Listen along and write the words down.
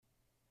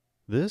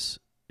This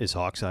is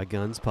Hawkseye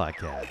Guns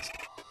Podcast.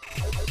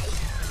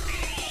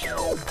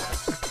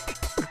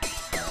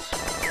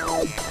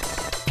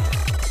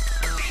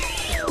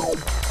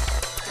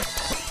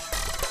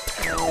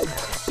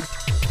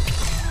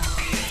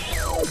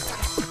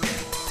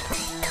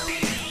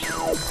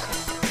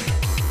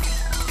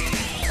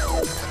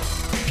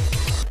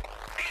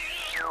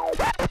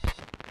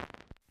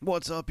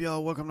 What's up,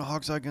 y'all? Welcome to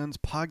Hawkseye Guns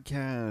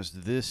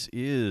Podcast. This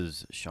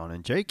is Sean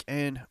and Jake,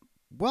 and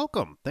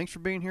welcome. Thanks for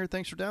being here.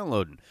 Thanks for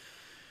downloading.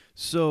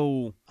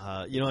 So,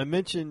 I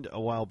mentioned a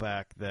while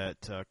back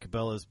that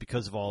Cabela's,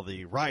 because of all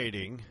the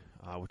rioting,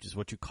 which is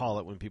what you call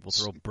it when people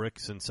throw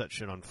bricks and set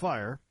shit on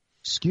fire.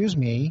 Excuse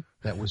me,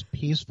 that was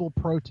peaceful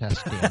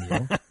protest,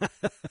 Daniel.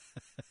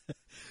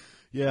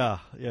 Yeah,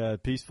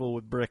 peaceful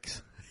with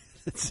bricks.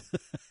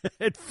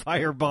 And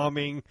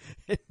firebombing.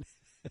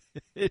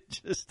 It's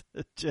just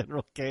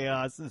general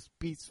chaos. Is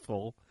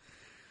peaceful.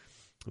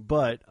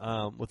 But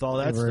with all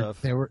that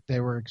stuff, they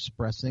were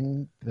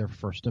expressing their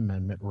First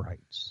Amendment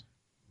rights.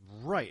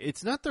 Right.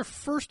 It's not their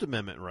First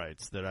Amendment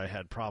rights that I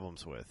had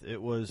problems with.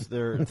 It was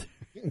their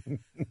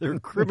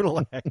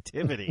criminal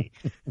activity.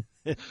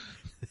 It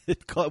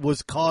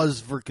was cause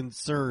for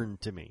concern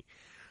to me.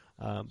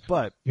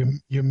 But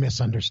you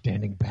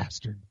misunderstanding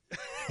bastard.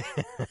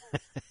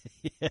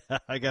 Yeah,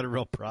 I got a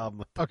real problem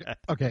with that.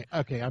 Okay.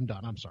 I'm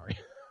done. I'm sorry.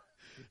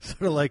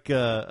 Sort of like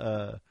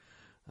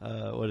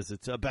what is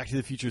it? Back to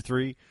the Future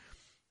 3.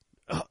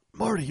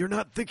 Marty, you're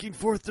not thinking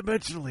fourth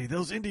dimensionally.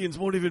 Those Indians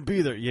won't even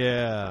be there.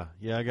 Yeah,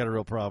 I got a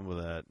real problem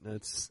with that.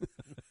 That's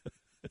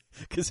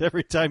because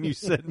every time you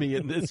send me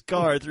in this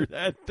car through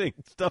that thing,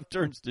 stuff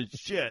turns to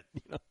shit.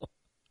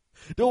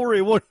 Don't worry,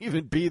 it won't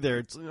even be there.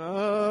 It's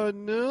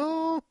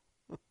no.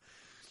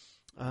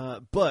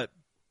 But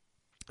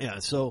yeah,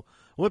 so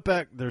I went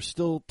back. They're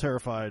still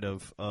terrified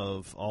of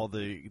all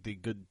the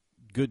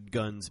good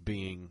guns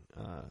being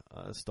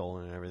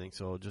stolen and everything.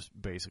 So just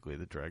basically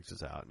the dregs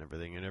is out and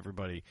everything, and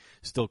everybody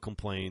still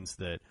complains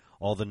that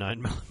all the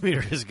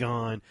 9mm is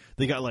gone.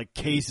 They got like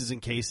cases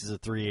and cases of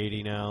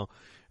 380 now.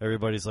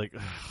 Everybody's like,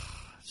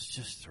 it's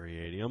just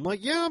 380. I'm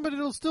like, yeah, but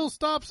it'll still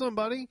stop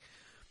somebody.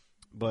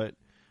 But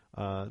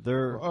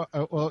they're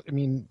well, I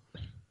mean,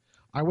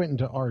 I went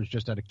into ours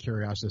just out of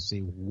curiosity to see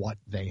what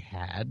they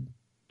had,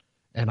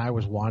 and I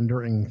was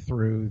wandering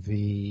through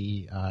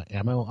the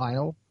ammo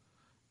aisle.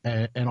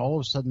 And all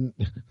of a sudden,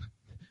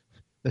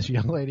 this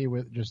young lady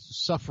with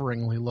just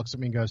sufferingly looks at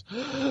me and goes,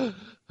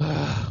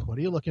 "What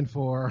are you looking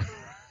for?"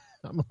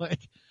 I'm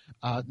like,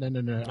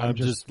 "No. I'm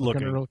just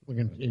looking."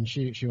 And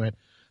she went,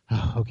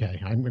 oh,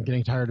 "Okay, I'm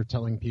getting tired of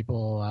telling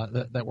people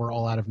that we're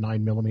all out of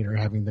 9mm,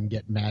 having them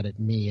get mad at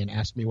me and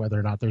ask me whether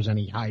or not there's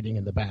any hiding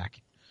in the back."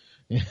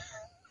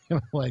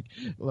 Like,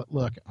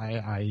 look,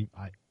 I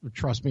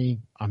trust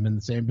me, I'm in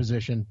the same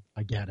position.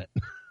 I get it.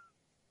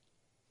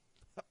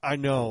 I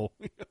know.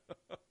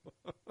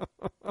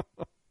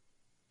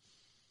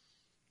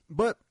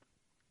 But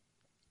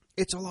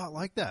it's a lot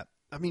like that.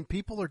 I mean,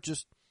 people are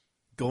just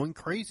going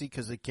crazy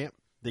because they can't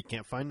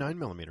find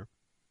 9mm.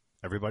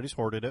 Everybody's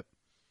hoarded it,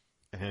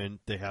 and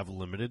they have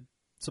limited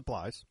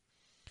supplies.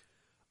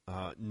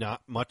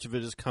 Not much of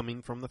it is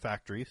coming from the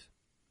factories,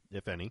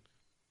 if any.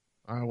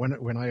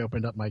 When I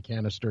opened up my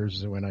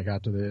canisters when I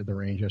got to the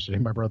range yesterday,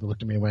 my brother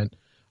looked at me and went,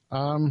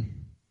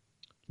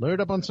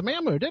 "Loaded up on some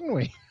ammo, didn't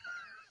we?"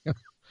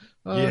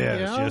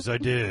 Yes, I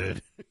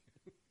did.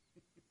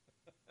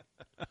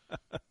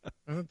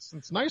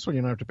 It's nice when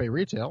you don't have to pay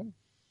retail.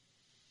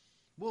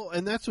 Well,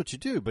 and that's what you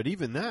do, but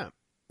even that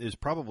is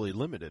probably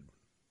limited.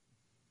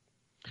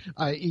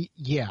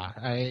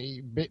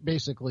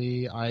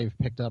 Basically, I've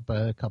picked up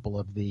a couple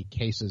of the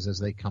cases as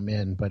they come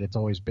in, but it's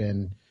always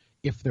been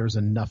if there's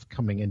enough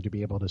coming in to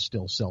be able to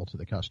still sell to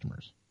the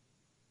customers.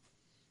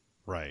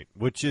 Right,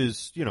 which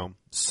is,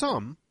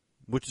 some,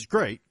 which is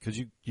great because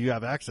you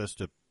have access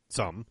to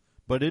some,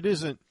 but it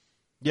isn't,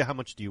 how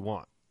much do you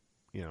want?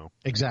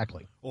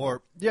 Exactly.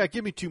 Or,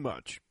 give me too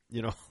much,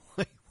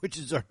 which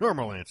is our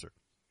normal answer.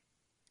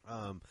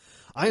 I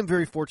am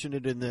very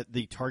fortunate in that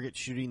the target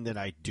shooting that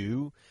I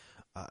do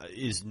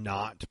is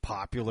not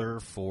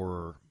popular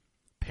for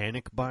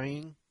panic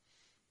buying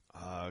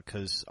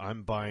because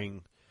I'm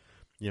buying,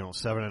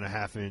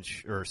 7.5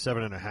 inch or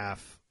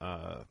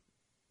 7.5,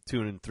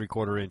 2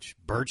 3/4 inch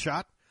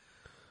birdshot.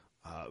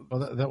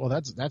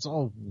 That's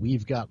all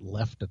we've got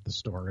left at the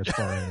store as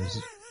far as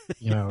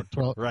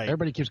 12. Right.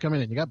 Everybody keeps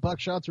coming in. You got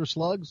buckshots or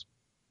slugs?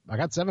 I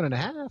got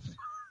 7.5.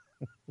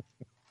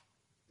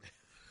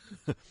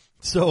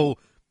 So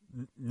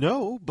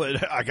no,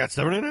 but I got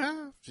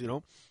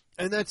 7.5.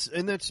 And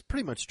that's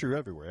pretty much true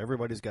everywhere.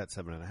 Everybody's got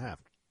 7.5,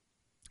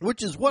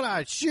 which is what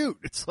I shoot.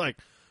 It's like,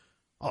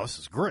 oh, this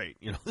is great.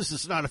 This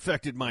has not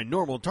affected my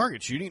normal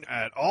target shooting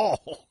at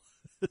all.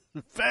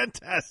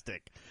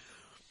 Fantastic.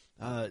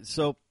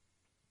 So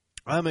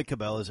I'm at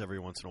Cabela's every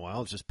once in a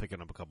while, just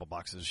picking up a couple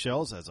boxes of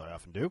shells, as I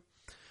often do.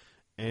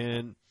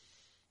 And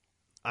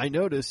I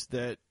noticed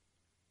that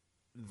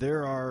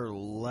there are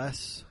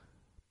less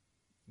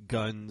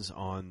guns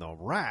on the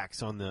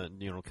racks, on the,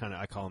 kind of,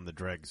 I call them the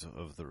dregs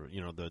of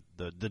the,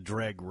 the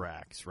dreg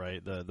racks,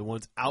 right? The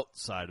ones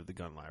outside of the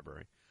gun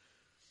library.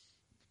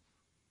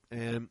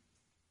 And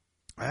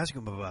I asked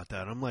him about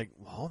that. I'm like,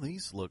 well, all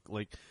these look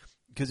like,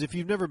 because if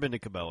you've never been to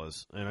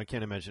Cabela's, and I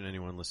can't imagine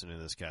anyone listening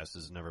to this cast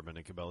has never been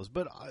to Cabela's,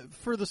 but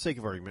for the sake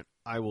of argument,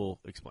 I will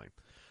explain.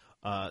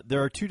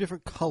 There are two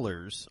different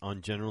colors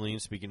on, generally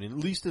speaking, at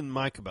least in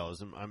my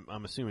Cabela's, and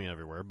I'm assuming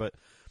everywhere, but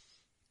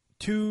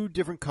two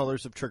different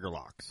colors of trigger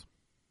locks.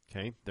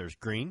 Okay, there's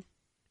green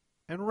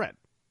and red.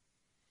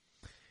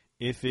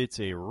 If it's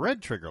a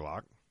red trigger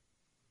lock,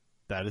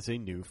 that is a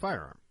new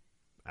firearm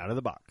out of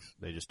the box.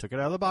 They just took it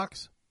out of the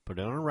box, put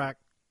it on a rack,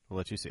 and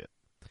let you see it.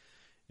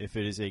 If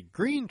it is a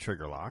green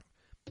trigger lock,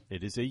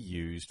 it is a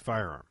used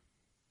firearm.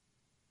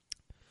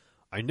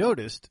 I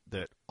noticed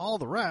that all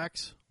the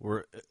racks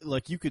were,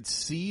 like, you could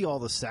see all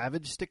the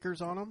Savage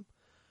stickers on them,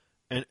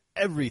 and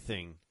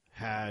everything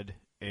had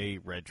a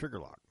red trigger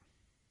lock.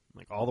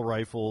 Like, all the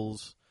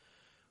rifles,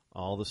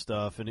 all the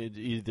stuff, and it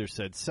either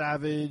said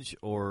Savage,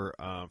 or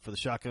for the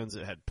shotguns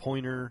it had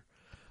Pointer,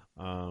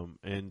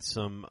 and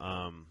some,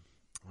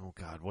 oh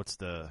God, what's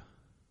the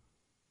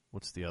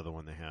other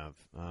one they have?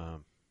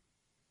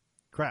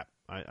 Crap,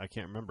 I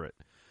can't remember it.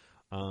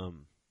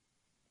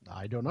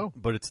 I don't know.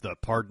 But it's the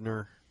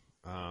Pardner.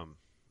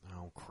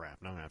 Oh,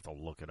 crap. Now I'm going to have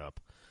to look it up.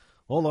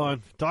 Hold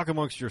on. Talk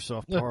amongst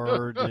yourself.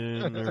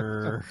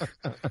 Pardner.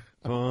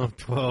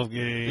 12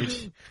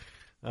 gauge.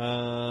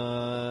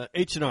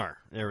 H&R.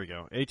 There we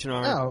go.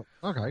 H&R. Oh,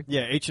 okay.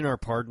 Yeah, H&R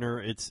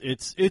Pardner. It's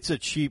a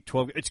cheap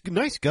 12. It's a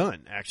nice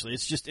gun, actually.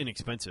 It's just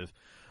inexpensive.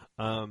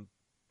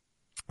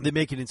 They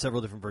make it in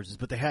several different versions,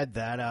 but they had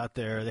that out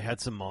there. They had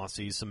some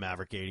Mossies, some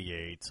Maverick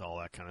 88s, all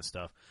that kind of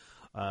stuff.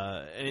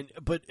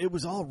 But it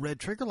was all red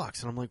trigger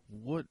locks, and I'm like,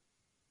 what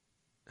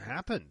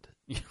happened?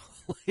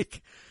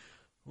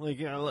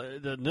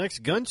 The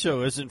next gun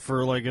show isn't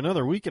for like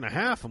another week and a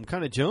half. I'm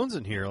kind of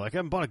jonesing here. Like, I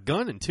haven't bought a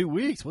gun in 2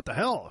 weeks. What the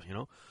hell,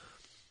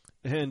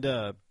 And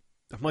I'm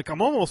like,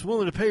 I'm almost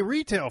willing to pay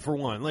retail for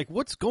one. Like,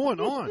 what's going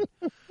on?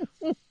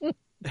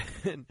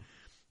 And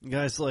the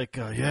guy's like,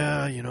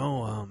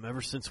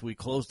 ever since we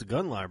closed the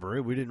gun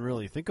library, we didn't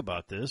really think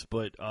about this,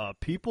 but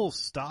people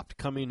stopped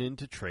coming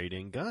into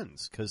trading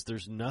guns because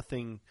there's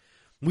nothing.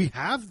 We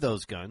have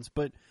those guns,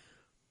 but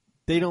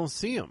they don't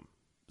see them,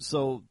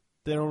 so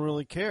they don't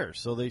really care.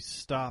 So they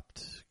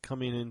stopped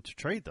coming in to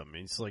trade them.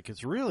 It's like,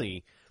 it's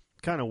really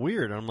kind of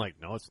weird. I'm like,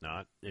 no, it's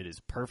not. It is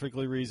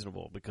perfectly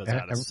reasonable because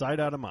out of sight,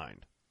 out of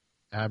mind.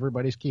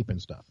 Everybody's keeping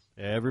stuff.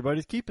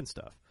 Everybody's keeping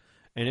stuff.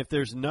 And if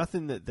there's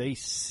nothing that they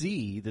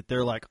see that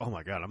they're like, oh,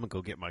 my God, I'm going to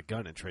go get my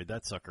gun and trade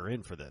that sucker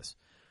in for this,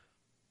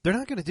 they're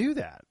not going to do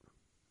that.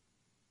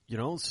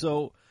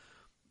 So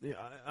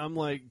I'm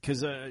like,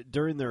 because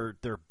during their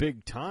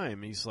big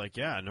time, he's like,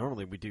 yeah,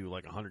 normally we do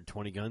like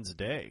 120 guns a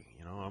day.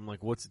 I'm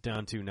like, what's it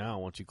down to now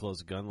once you close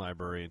the gun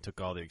library and took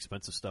all the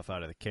expensive stuff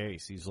out of the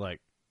case? He's like,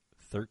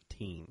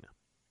 13.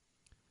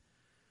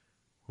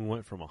 We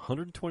went from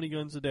 120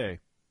 guns a day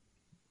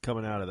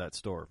coming out of that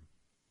store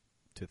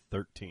to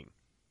 13.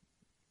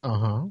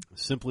 Uh-huh.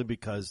 Simply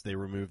because they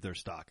removed their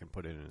stock and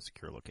put it in a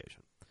secure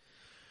location.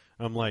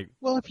 I'm like,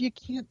 well, if you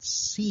can't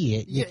see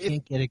it, you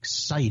can't get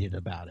excited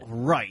about it.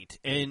 Right.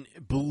 And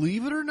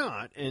believe it or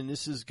not, and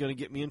this is going to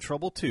get me in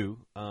trouble too,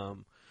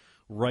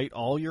 write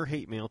all your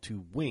hate mail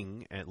to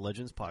Wing at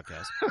Legends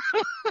Podcast.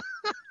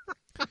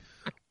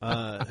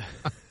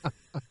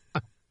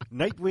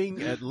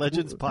 Nightwing at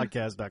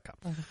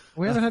legendspodcast.com.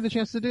 We haven't had the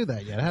chance to do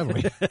that yet, have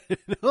we?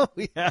 No,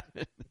 we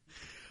haven't.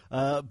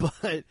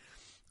 But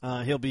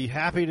he'll be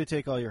happy to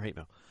take all your hate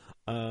mail.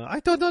 I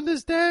don't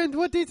understand.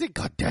 What is it?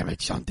 God damn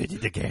it, Sean did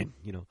it again.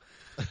 I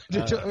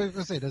was going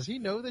to say, does he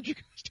know that you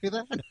guys do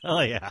that? Oh,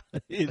 yeah.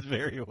 He's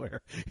very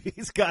aware.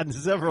 He's gotten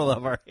several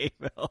of our hate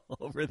mail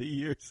over the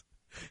years.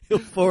 He'll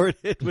forward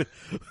it with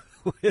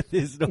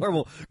his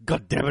normal,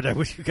 God damn it, I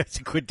wish you guys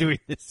would quit doing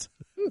this.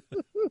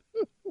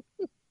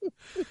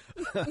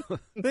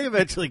 They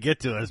eventually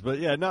get to us, but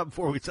yeah, not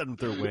before we send them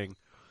through Wing.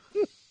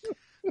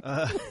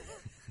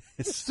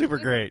 It's super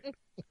great.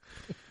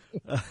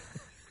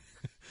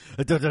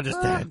 I don't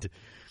understand.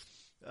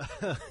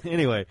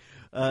 Anyway,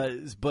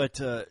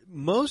 but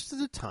most of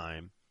the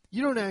time,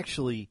 you don't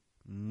actually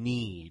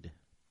need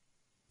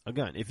a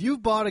gun. If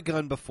you've bought a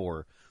gun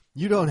before,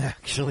 you don't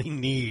actually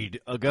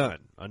need a gun,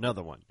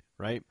 another one,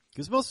 right?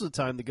 Because most of the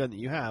time, the gun that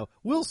you have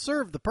will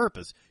serve the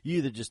purpose. You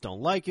either just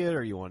don't like it,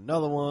 or you want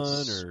another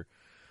one, or...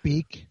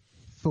 Speak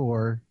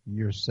for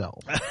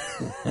yourself.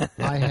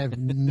 I have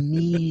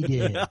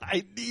needed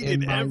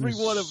every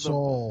one of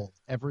them.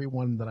 Every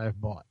one that I've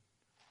bought.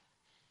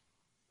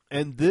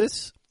 And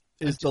this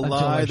is the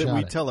lie that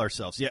we tell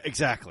ourselves. Yeah,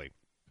 exactly.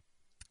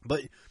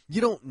 But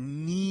you don't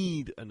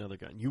need another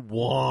gun. You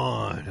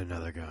want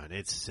another gun.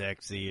 It's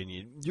sexy,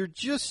 and you're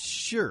just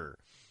sure.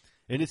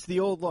 And it's the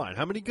old line.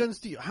 How many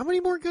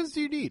more guns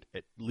do you need?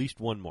 At least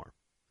one more.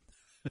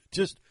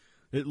 Just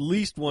at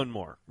least one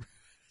more.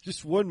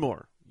 Just one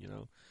more,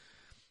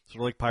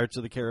 Sort of like Pirates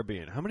of the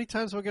Caribbean. How many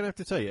times am I going to have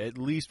to tell you? At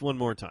least one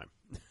more time.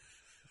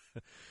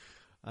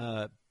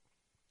 at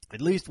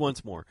least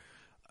once more.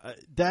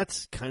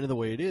 That's kind of the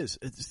way it is.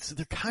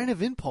 They're kind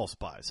of impulse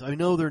buys. I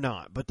know they're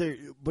not, but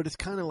it's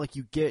kind of like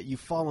you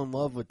fall in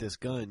love with this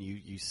gun.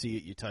 You see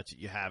it, you touch it,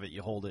 you have it,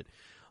 you hold it.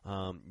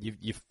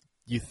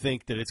 You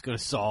think that it's going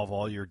to solve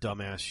all your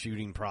dumbass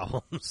shooting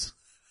problems,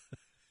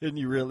 and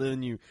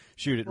you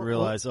shoot it and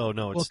realize, oh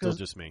no, it's still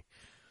just me.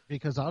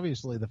 Because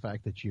obviously the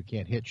fact that you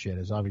can't hit shit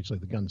is obviously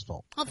the gun's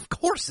fault. Of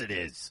course it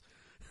is.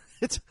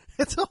 It's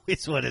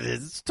always what it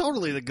is. It's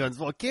totally the gun's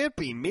fault. It can't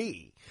be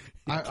me.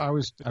 I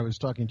was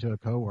talking to a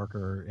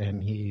coworker,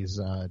 and he's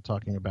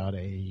talking about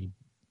a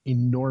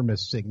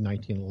enormous SIG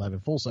 1911,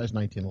 full size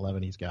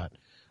 1911 he's got.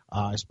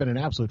 I spent an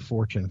absolute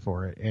fortune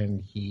for it,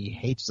 and he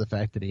hates the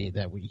fact that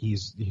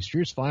he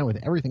shoots fine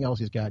with everything else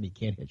he's got, and he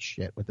can't hit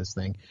shit with this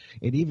thing.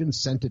 It even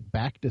sent it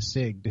back to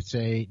SIG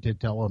to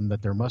tell him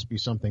that there must be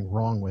something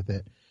wrong with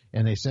it,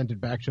 and they sent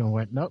it back to him and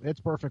went, no, it's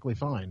perfectly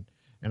fine.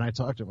 And I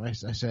talked to him. I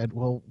said,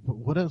 well,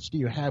 what else do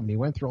you have? And he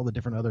went through all the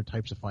different other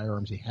types of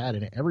firearms he had,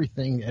 and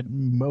everything at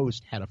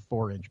most had a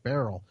 4-inch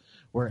barrel,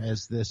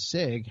 whereas this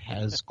SIG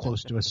has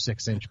close to a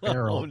 6-inch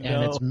barrel, oh,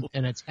 no.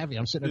 and it's heavy.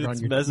 I'm sitting there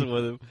going, messing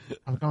with him.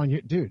 I'm going,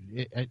 dude,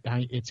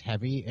 it's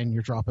heavy, and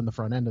you're dropping the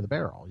front end of the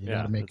barrel. You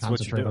got to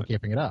concentrate on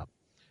keeping it up.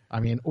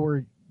 I mean,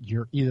 or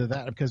you're either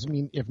that, because I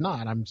mean, if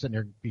not, I'm sitting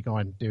there be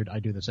going, dude, I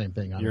do the same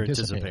thing. You're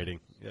anticipating,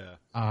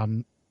 yeah.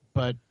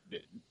 But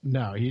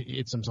no,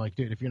 it seems like,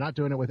 dude, if you're not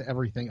doing it with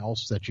everything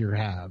else that you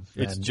have,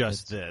 it's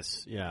just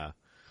this, yeah.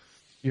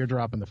 You're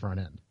dropping the front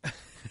end.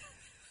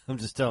 I'm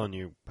just telling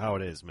you how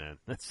it is, man.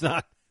 It's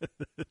not.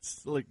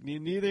 It's like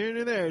neither here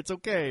nor there. It's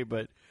okay,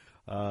 but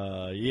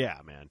yeah,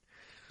 man.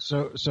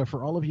 So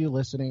for all of you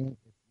listening,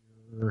 if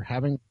you're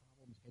having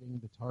problems hitting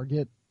the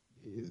target,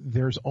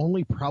 there's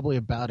only probably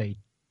about a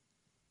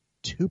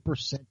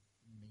 2%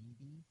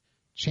 maybe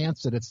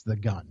chance that it's the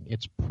gun.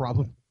 It's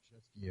probably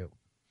just you.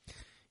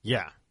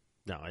 Yeah.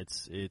 No,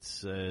 it's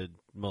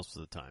most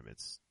of the time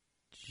it's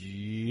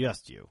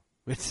just you.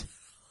 It's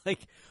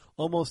like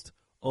almost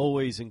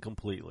always and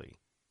completely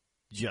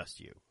just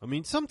you. I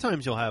mean,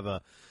 sometimes you'll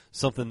have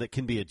something that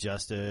can be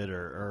adjusted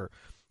or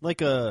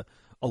like a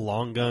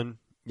long gun,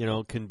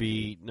 can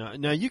be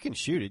now you can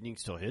shoot it and you can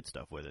still hit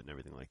stuff with it and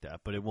everything like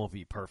that, but it won't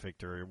be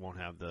perfect or it won't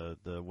have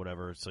the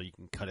whatever, so you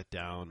can cut it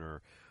down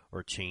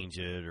or change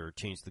it or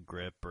change the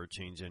grip or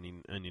change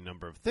any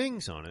number of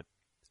things on it.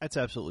 That's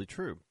absolutely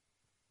true.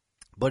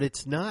 But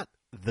it's not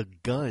the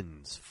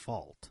gun's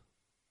fault.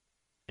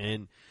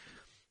 And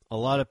a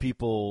lot of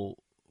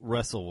people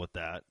wrestle with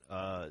that.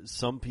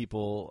 Some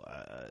people,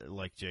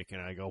 like Jake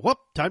and I, go, whoop,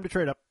 time to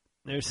trade up.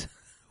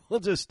 We'll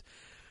just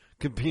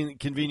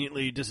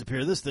conveniently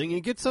disappear this thing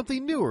and get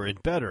something newer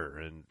and better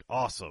and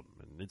awesome.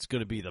 And it's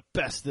going to be the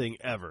best thing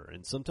ever.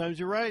 And sometimes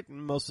you're right,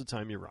 and most of the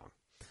time you're wrong.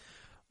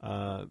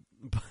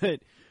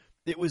 But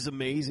it was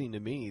amazing to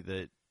me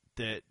that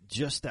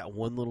just that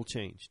one little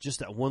change,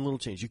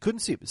 you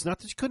couldn't see it. It's not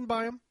that you couldn't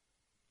buy them.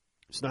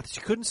 It's not that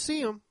you couldn't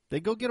see them. They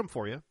go get them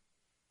for you.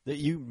 That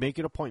you make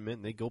an appointment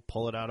and they go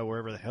pull it out of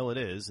wherever the hell it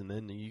is, and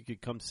then you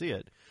could come see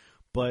it.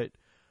 But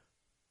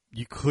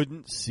you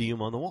couldn't see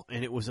them on the wall.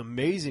 And it was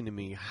amazing to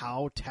me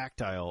how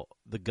tactile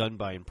the gun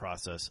buying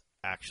process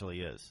actually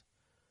is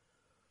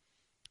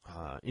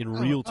in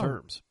real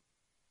terms.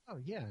 Oh,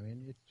 yeah. I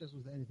mean, it's just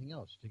with anything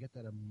else. To get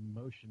that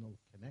emotional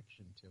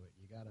connection to it,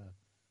 you got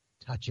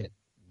to touch it.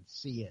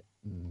 See it,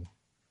 and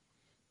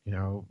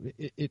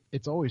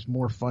it's always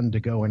more fun to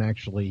go and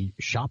actually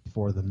shop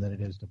for them than it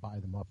is to buy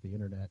them off the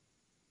internet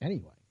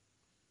anyway.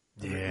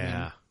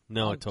 Yeah,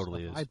 it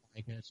totally is. I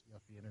buy stuff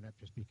off the internet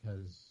just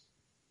because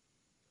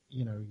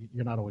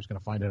you're not always going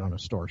to find it on a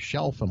store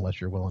shelf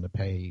unless you're willing to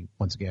pay,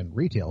 once again,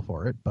 retail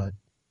for it. But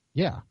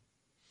yeah,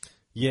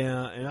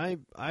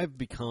 and I've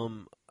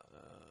become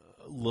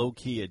low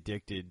key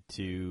addicted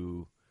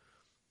to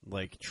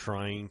like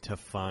trying to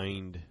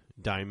find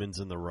diamonds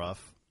in the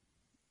rough.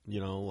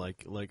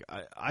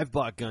 I've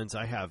bought guns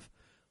I have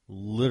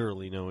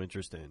literally no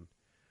interest in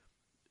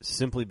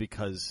simply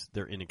because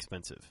they're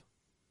inexpensive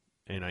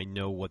and I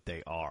know what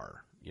they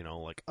are.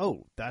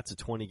 Oh, that's a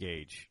 20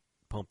 gauge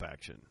pump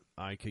action.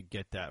 I could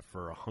get that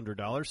for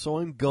 $100, so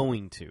I'm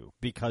going to,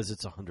 because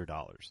it's $100.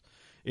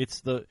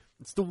 It's the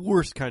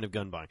worst kind of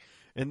gun buying.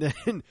 And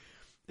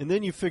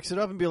then you fix it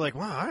up and be like,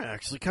 wow, I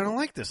actually kind of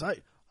like this.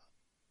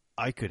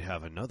 I could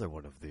have another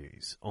one of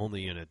these,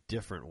 only in a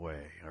different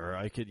way, or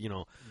I could,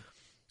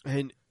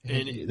 and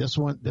this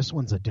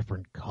one's a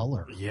different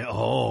color. Yeah.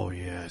 Oh,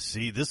 yeah.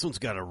 See, this one's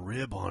got a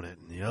rib on it,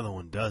 and the other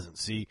one doesn't.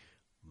 See,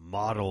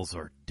 models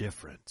are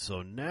different.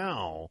 So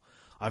now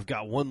I've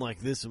got one like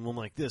this and one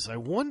like this. I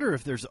wonder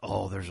if there's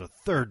a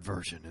third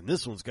version, and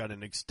this one's got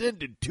an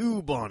extended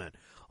tube on it.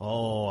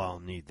 Oh, I'll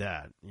need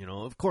that.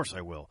 Of course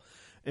I will.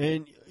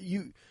 And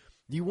you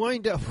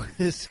wind up with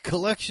this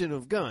collection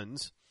of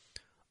guns.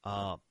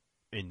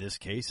 In this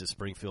case, a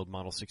Springfield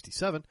Model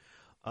 67.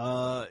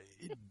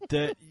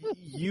 That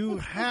you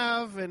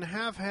have and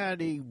have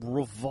had a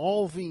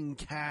revolving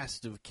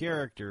cast of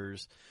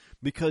characters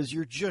because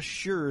you're just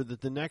sure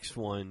that the next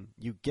one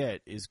you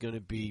get is going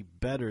to be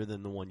better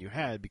than the one you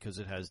had because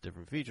it has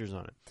different features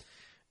on it.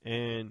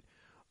 And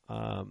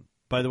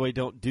by the way,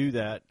 don't do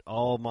that.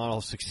 All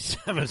Model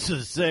 67s are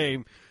the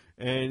same,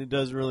 and it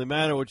doesn't really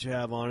matter what you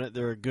have on it.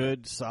 They're a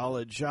good,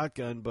 solid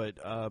shotgun, but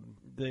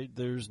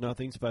there's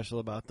nothing special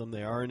about them.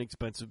 They are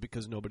inexpensive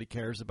because nobody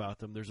cares about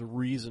them. There's a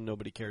reason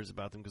nobody cares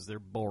about them, because they're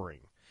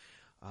boring.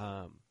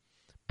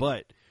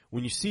 But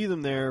when you see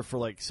them there for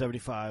like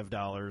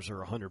 $75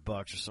 or $100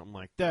 or something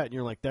like that, and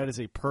you're like, that is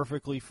a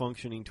perfectly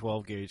functioning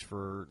 12 gauge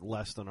for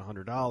less than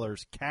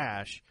 $100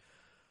 cash.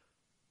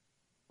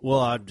 Well,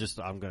 I'm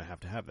going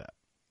to have that,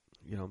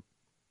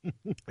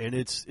 and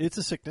it's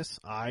a sickness.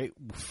 I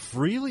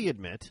freely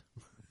admit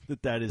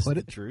that is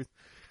the truth.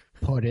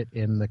 Put it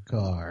in the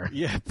car.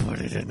 Yeah, put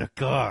it in the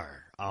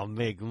car. I'll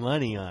make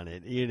money on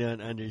it. You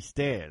don't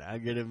understand.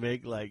 I'm going to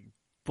make like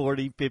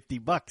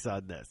 $40-50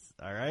 on this.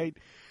 All right.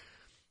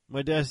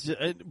 My dad's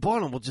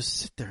Bonham will just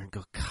sit there and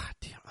go, God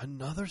damn,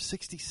 another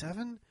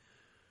 67?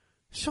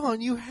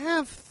 Sean, you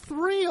have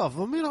 3 of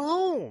them at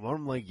home.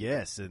 I'm like,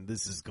 yes, and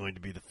this is going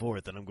to be the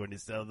 4th, and I'm going to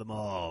sell them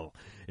all.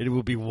 It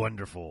will be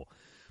wonderful.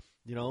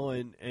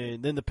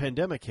 And then the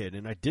pandemic hit,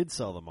 and I did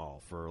sell them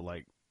all for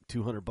like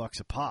 $200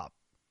 a pop.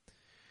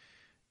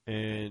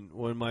 And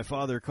when my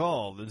father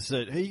called and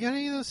said, hey, you got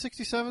any of those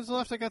 67s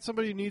left? I got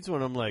somebody who needs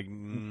one. I'm like,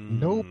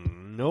 Nope.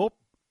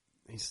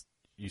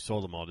 You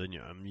sold them all, didn't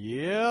you?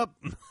 Yep.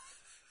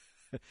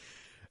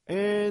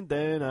 And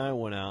then I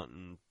went out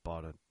and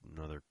bought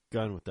another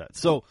gun with that.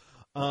 So,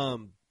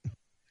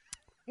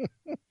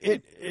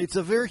 it's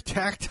a very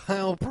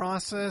tactile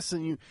process,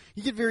 and you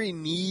get very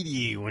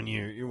needy when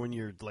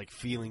you're like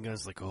feeling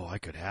guns, like, oh, I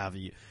could have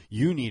you.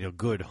 You need a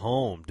good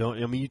home,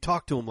 you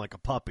talk to them like a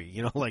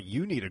puppy, like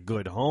you need a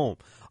good home.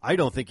 I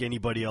don't think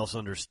anybody else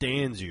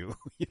understands you.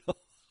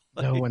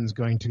 No one's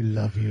going to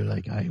love you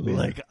like I will.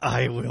 Like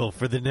I will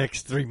for the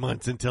next 3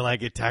 months until I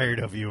get tired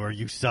of you or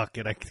you suck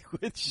and I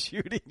quit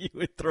shooting you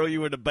and throw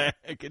you in a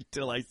bag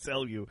until I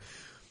sell you.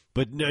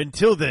 But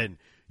until then,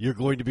 you're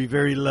going to be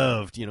very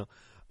loved,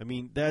 I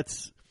mean,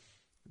 that's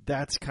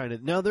kind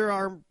of – now there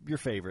are your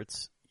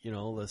favorites,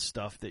 the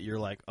stuff that you're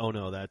like, oh,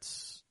 no,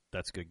 that's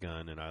a good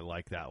gun and I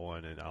like that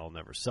one and I'll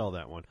never sell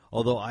that one.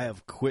 Although I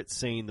have quit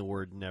saying the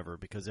word never,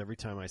 because every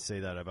time I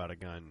say that about a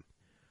gun,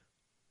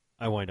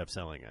 I wind up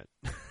selling it.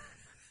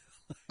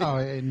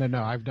 Oh,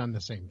 no, I've done the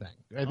same thing.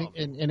 I think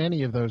in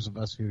any of those of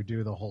us who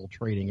do the whole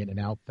trading in and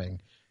out thing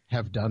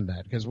have done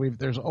that, because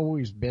there's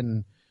always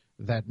been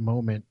that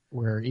moment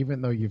where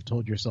even though you've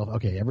told yourself,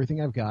 okay, everything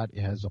I've got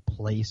has a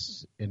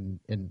place in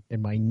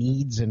my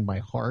needs in my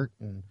heart,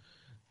 and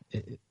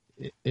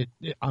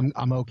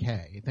I'm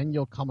okay. Then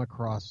you'll come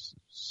across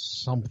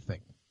something.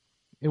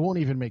 It won't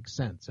even make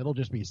sense. It'll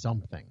just be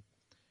something,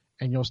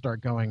 and you'll start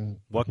going,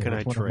 what can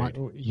I trade?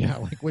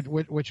 Like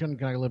which one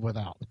can I live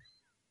without?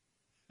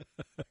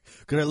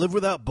 Could I live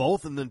without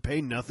both and then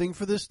pay nothing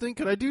for this thing?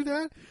 Could I do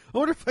that? I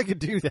wonder if I could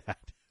do that.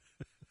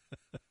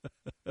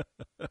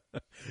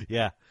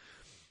 Yeah.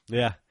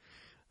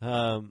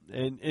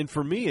 And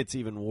for me, it's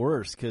even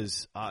worse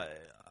because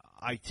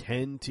I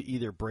tend to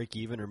either break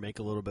even or make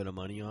a little bit of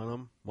money on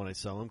them when I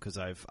sell them, because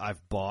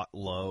I've bought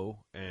low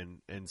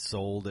and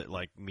sold at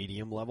like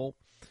medium level.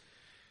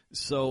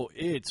 So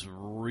it's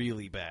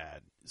really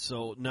bad.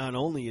 So not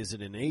only is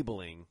it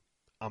enabling,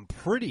 I'm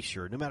pretty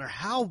sure no matter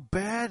how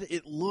bad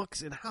it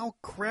looks and how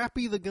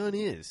crappy the gun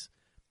is,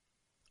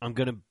 I'm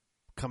going to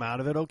come out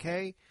of it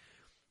okay.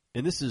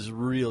 And this is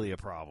really a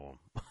problem.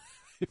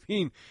 I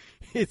mean,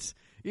 it's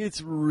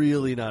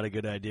really not a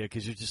good idea,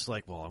 because you're just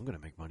like, well, I'm going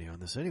to make money on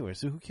this anyway,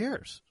 so who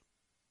cares?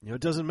 It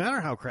doesn't matter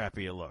how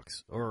crappy it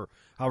looks or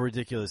how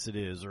ridiculous it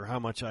is or how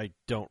much I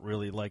don't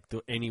really like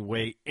any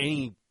way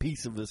any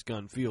piece of this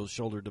gun feels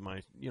shoulder to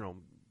my,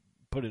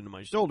 put into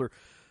my shoulder.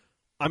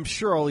 I'm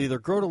sure I'll either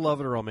grow to love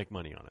it or I'll make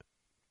money on it.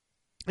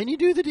 And you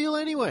do the deal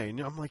anyway.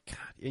 And I'm like, God,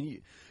 and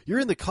you're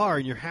in the car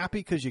and you're happy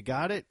because you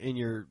got it, and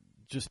you're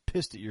just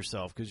pissed at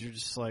yourself because you're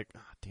just like,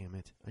 oh, damn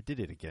it, I did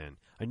it again.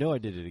 I know I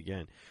did it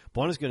again.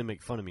 Bonner's going to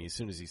make fun of me as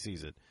soon as he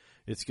sees it.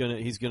 He's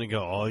going to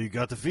go, oh, you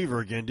got the fever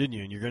again, didn't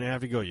you? And you're going to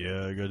have to go,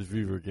 yeah, I got the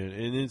fever again.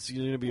 And it's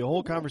going to be a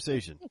whole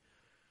conversation.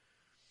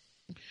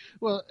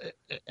 Well,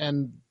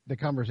 and the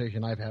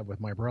conversation I've had with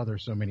my brother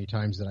so many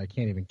times that I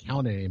can't even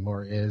count it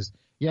anymore is,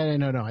 yeah,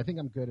 no, I think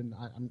I'm good, and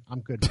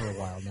I'm good for a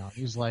while now.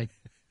 He's like,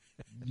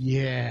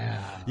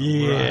 yeah,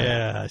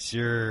 right.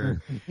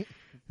 Sure.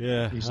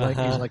 Yeah. He's like,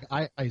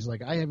 I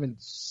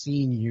haven't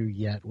seen you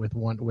yet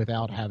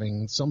without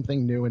having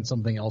something new and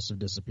something else have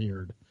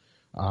disappeared.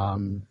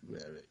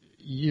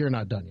 You're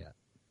not done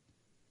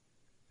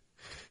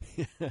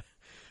yet.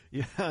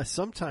 Yeah.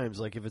 Sometimes,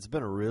 like if it's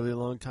been a really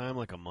long time,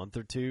 like a month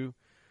or two,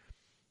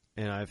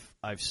 and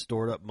I've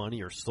stored up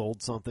money or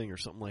sold something or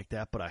something like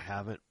that, but I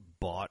haven't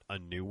bought a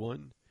new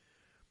one,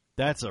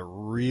 that's a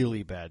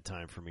really bad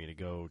time for me to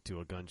go to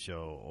a gun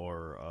show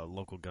or a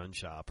local gun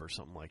shop or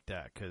something like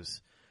that,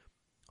 because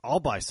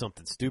I'll buy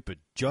something stupid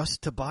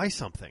just to buy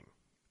something.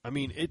 I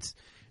mean,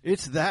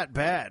 It's that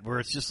bad where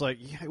it's just like,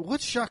 yeah,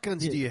 what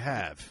shotguns do you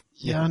have?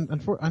 Yeah,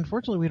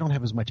 unfortunately, we don't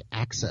have as much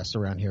access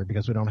around here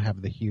because we don't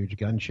have the huge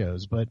gun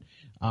shows. But,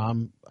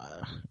 and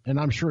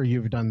I'm sure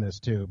you've done this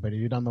too. But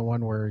have you done the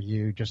one where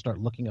you just start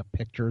looking up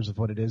pictures of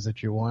what it is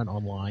that you want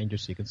online,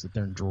 just so you can sit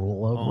there and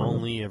drool over them?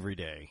 Only every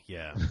day,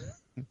 yeah.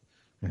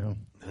 Yeah.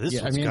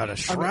 This one's got a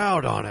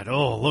shroud on it.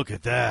 Oh, look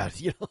at that!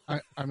 You know,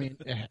 I mean,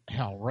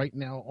 hell, right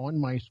now on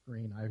my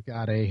screen, I've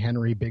got a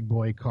Henry Big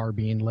Boy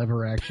carbine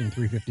lever action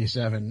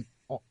 357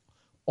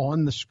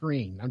 on the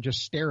screen. I'm just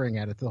staring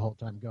at it the whole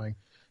time, going,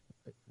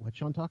 "What's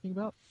Sean talking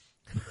about?"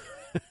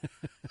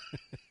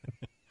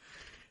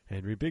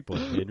 Henry Big Boy,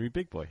 Henry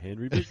Big Boy,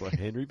 Henry Big Boy,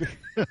 Henry Big.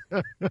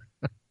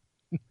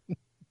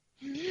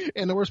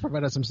 And the worst part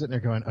about it is I'm sitting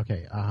there going,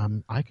 okay,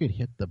 I could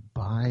hit the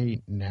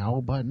buy now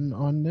button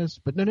on this,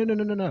 but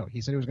no. He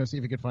said he was going to see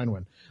if he could find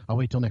one. I'll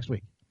wait till next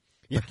week.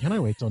 Yeah. But can I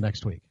wait till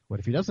next week? What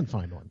if he doesn't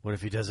find one? What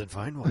if he doesn't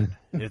find one?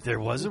 If there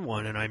wasn't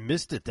one and I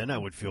missed it, then I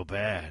would feel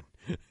bad.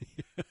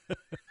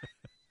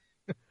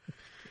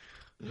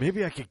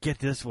 Maybe I could get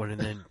this one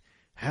and then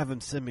have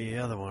him send me the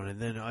other one, and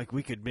then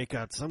we could make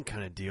out some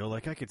kind of deal.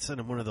 Like I could send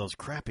him one of those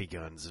crappy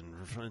guns, and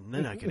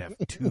then I could have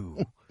two.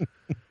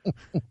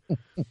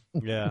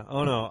 Yeah.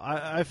 Oh no.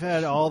 I've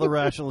had all the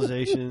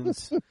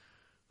rationalizations.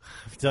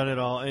 I've done it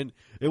all, and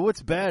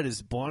what's bad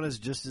is Buana's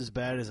just as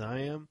bad as I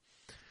am.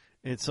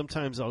 And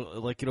sometimes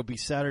it'll be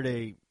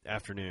Saturday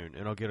afternoon,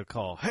 and I'll get a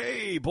call.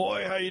 Hey,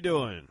 boy, how you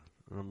doing?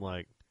 And I'm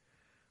like,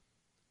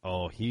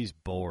 oh, he's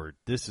bored.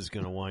 This is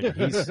gonna wind.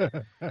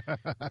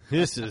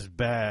 This is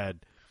bad.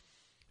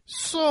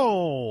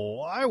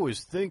 So, I was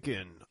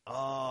thinking,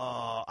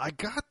 I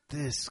got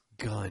this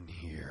gun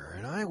here,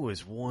 and I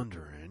was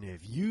wondering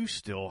if you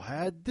still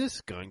had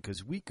this gun,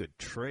 because we could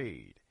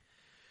trade.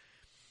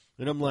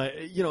 And I'm like,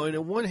 and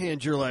on one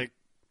hand, you're like,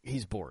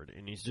 he's bored,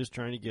 and he's just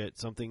trying to get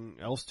something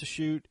else to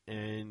shoot,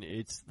 and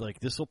it's like,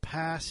 this will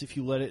pass if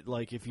you let it,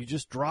 like, if you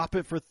just drop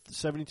it for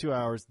 72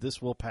 hours,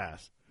 this will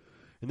pass.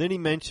 And then he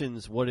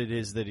mentions what it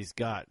is that he's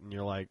got, and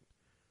you're like,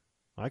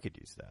 I could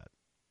use that.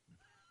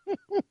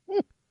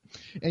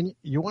 And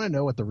you want to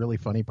know what the really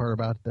funny part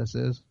about this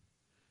is?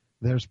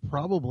 There's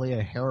probably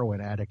a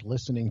heroin addict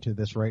listening to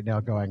this right now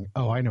going,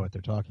 oh, I know what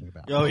they're talking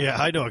about. Oh, yeah,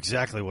 I know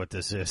exactly what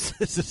this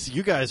is.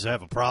 You guys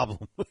have a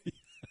problem.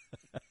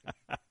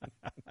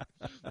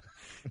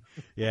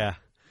 Yeah.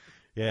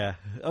 I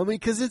mean,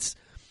 because it's,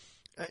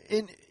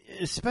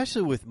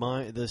 especially with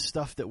the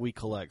stuff that we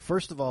collect.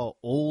 First of all,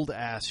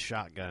 old-ass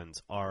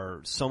shotguns are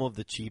some of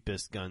the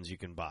cheapest guns you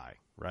can buy,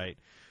 right?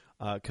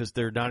 Because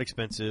they're not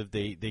expensive.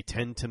 They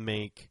tend to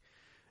make,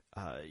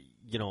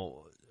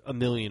 1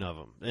 million of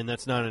them, and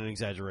that's not an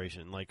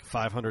exaggeration. Like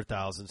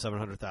 500,000,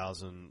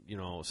 700,000,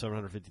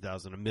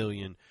 750,000, 1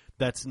 million.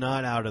 That's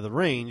not out of the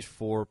range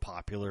for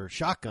popular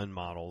shotgun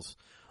models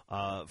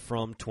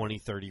from 20,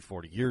 30,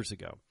 40 years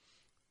ago.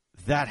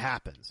 That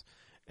happens,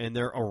 and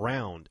they're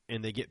around,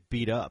 and they get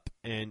beat up,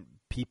 and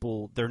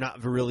they're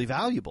not really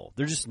valuable.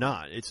 They're just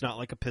not. It's not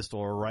like a pistol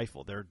or a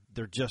rifle.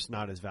 They're just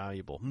not as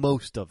valuable.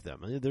 Most of them.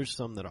 I mean, there's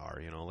some that are.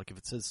 Like if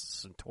it says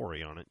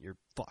Centauri on it, you're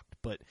fucked.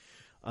 But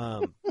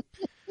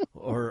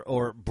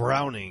or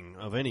Browning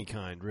of any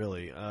kind,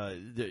 really,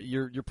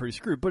 you're pretty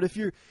screwed. But if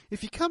you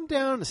come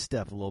down a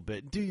step a little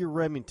bit, do your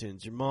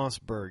Remingtons, your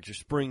Mossbergs, your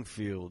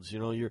Springfields,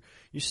 your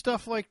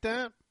stuff like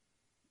that.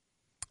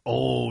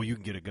 Oh, you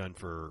can get a gun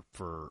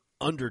for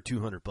under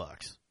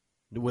 $200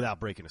 without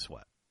breaking a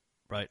sweat.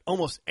 Right,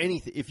 almost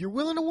anything. If you're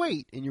willing to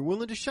wait and you're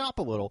willing to shop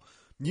a little,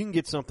 you can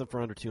get something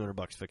for under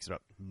 $200. Fix it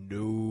up,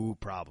 no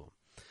problem.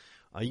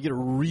 You get a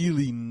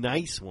really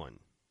nice one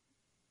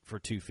for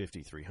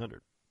 $250,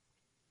 $300,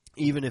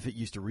 even if it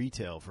used to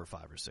retail for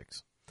 $5 or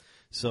 $6.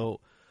 So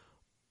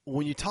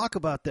when you talk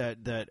about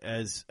that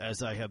as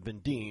I have been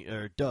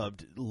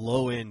dubbed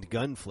low end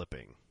gun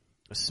flipping,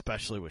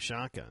 especially with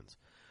shotguns,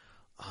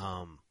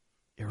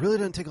 it really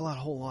doesn't take a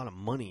whole lot of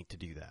money to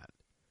do that.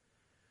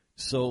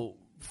 So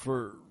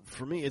for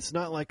me, it's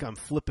not like I'm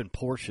flipping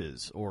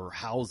Porsches or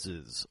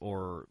houses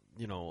or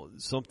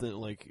something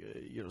like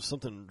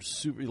something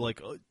super like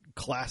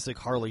classic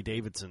Harley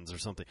Davidsons or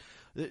something.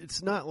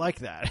 It's not like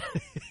that.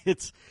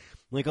 It's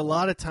like a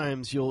lot of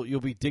times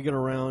you'll be digging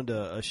around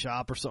a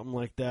shop or something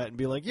like that and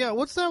be like, yeah,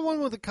 what's that one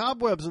with the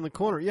cobwebs in the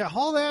corner? Yeah,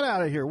 haul that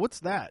out of here.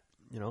 What's that?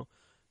 And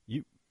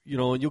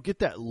you'll get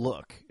that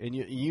look, and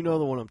you know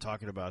the one I'm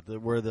talking about,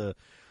 where the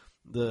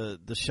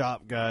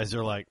shop guys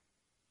are like,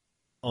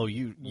 oh,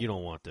 you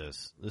don't want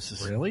this. This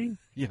is really?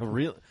 Yeah,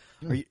 really.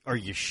 Are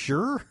you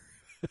sure?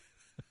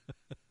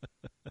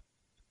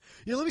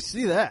 Yeah, let me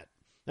see that.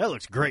 That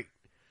looks great.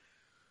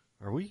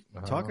 Are we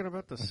talking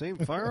about the same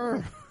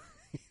firearm?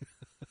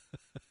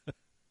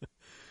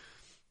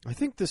 I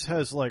think this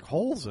has like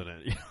holes in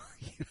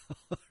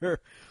it,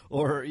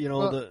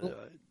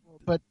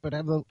 But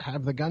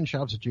have the gun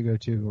shops that you go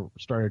to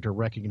started to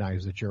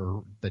recognize that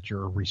you're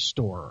a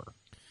restorer?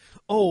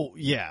 Oh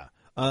yeah.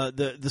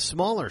 The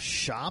smaller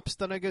shops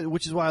that I go,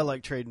 which is why I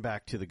like trading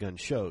back to the gun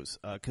shows,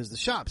 because the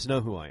shops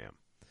know who I am,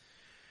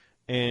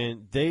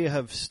 And they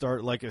have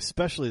started, like,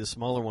 especially the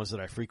smaller ones that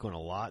I frequent a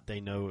lot,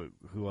 they know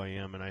who I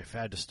am, and I've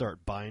had to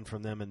start buying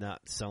from them and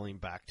not selling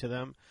back to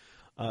them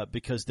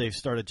because they've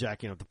started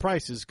jacking up the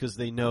prices because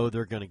they know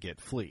they're going to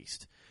get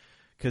fleeced.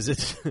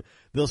 Because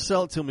they'll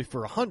sell it to me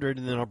for $100,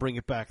 and then I'll bring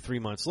it back 3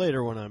 months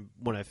later when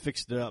I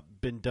fixed it up,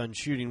 been done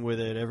shooting with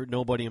it.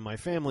 Nobody in my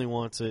family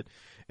wants it,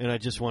 and I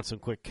just want some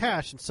quick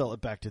cash and sell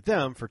it back to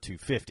them for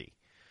 $250.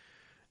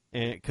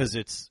 And because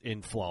it's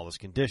in flawless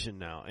condition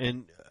now.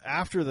 And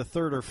after the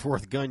third or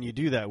fourth gun you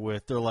do that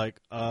with, they're like,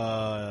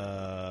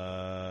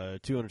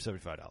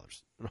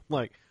 $275. And I'm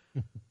like,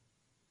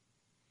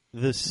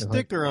 the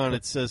sticker on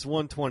it says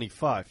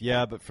 $125.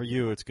 Yeah, but for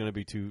you it's going to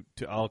be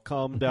I'll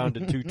come down to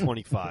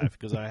 $225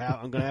 because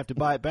I'm going to have to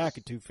buy it back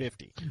at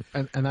 $250.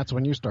 And that's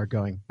when you start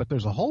going, but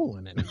there's a hole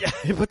in it.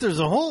 Yeah, but there's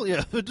a hole.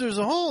 Yeah, but there's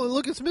a hole. And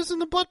look, it's missing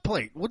the butt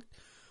plate. What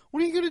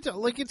are you going to do?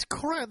 Like, it's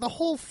cracked. The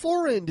whole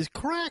fore end is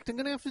cracked. I'm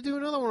going to have to do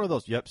another one of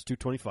those. Yep, it's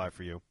 $225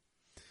 for you.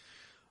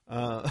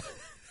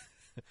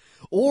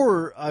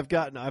 Or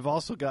I've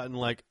also gotten,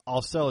 like,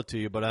 I'll sell it to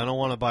you, but I don't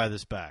want to buy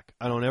this back.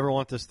 I don't ever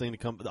want this thing to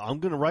come. I'm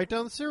going to write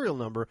down the serial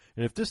number,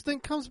 and if this thing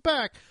comes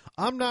back,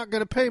 I'm not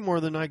going to pay more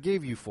than I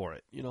gave you for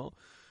it, you know?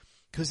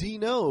 Because he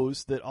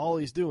knows that all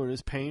he's doing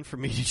is paying for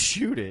me to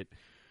shoot it.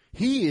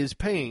 He is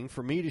paying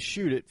for me to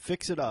shoot it,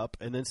 fix it up,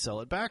 and then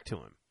sell it back to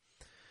him.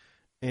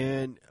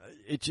 And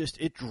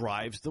it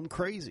drives them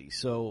crazy.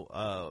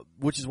 So,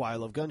 which is why I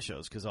love gun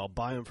shows, because I'll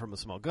buy them from a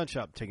small gun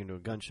shop, take them to a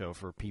gun show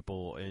for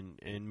people,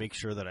 and make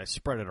sure that I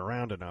spread it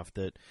around enough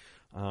that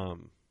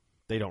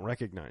they don't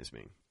recognize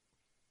me.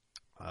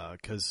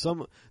 Because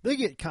they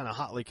get kind of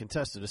hotly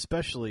contested,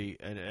 especially,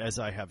 and as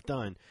I have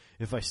done,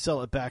 if I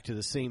sell it back to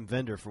the same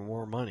vendor for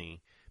more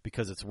money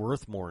because it's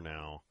worth more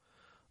now,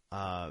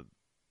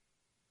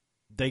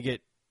 they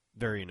get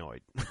very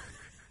annoyed.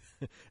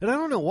 And I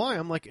don't know why.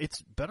 I'm like,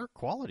 it's better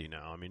quality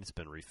now. I mean, it's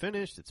been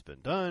refinished. It's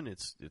been done.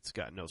 It's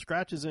got no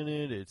scratches in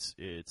it.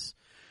 It's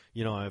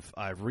you know,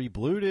 I've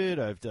re-blued it.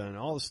 I've done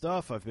all the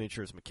stuff. I've made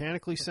sure it's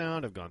mechanically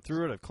sound. I've gone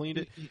through it. I've cleaned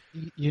it.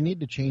 You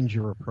need to change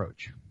your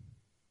approach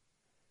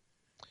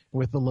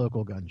with the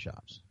local gun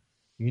shops.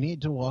 You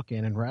need to walk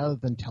in, and rather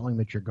than telling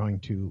that you're going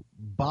to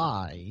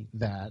buy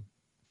that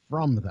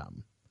from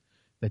them,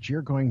 that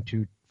you're going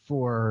to,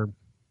 for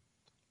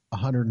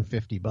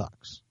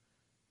 $150,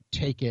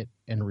 take it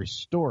and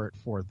restore it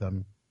for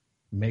them,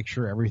 make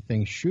sure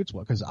everything shoots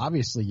well, because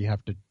obviously you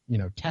have to,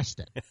 test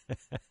it.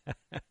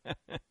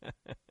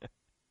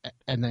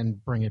 And then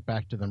bring it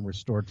back to them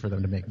restored for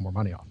them to make more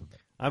money off of it.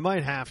 I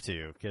might have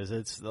to, because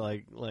it's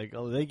like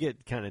they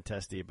get kind of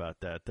testy about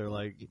that. They're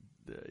like,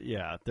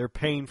 yeah, they're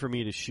paying for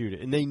me to shoot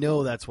it, and they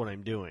know that's what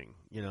I'm doing,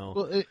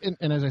 Well,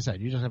 and as I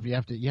said, you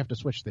have to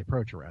switch the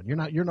approach around.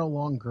 You're no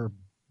longer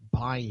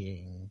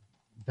buying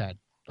that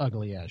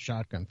ugly ass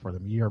shotgun for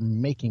them. You're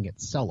making it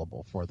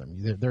sellable for them.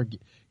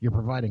 You're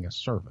providing a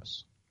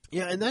service.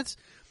 Yeah, and that's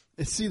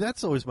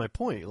always my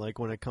point. Like,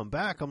 when I come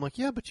back, I'm like,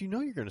 yeah, but you're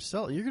going to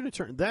sell it. You're going to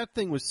turn that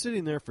thing was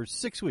sitting there for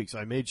 6 weeks.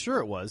 I made sure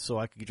it was so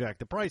I could jack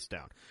the price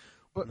down.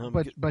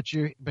 But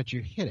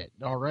you hit it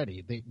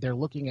already. They're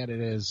looking at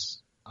it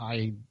as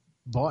I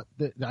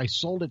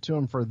sold it to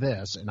him for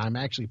this, and I'm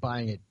actually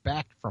buying it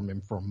back from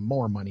him for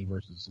more money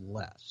versus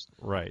less.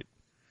 Right.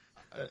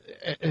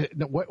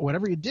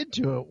 Whatever you did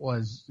to it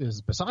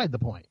is beside the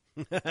point.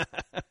 Yeah,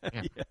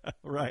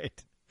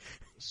 right.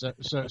 So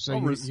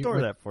I'll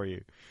restore that for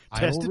you.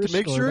 Test it to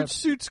make sure it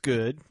suits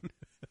good.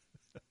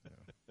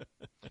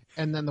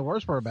 And then the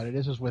worst part about it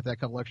is with that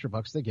couple extra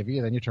bucks they give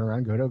you, then you turn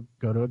around, go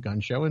to a gun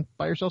show, and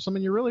buy yourself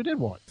something you really did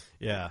want.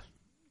 Yeah.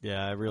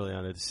 Yeah, I really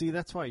wanted to see.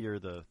 That's why you're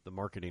the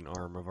marketing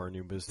arm of our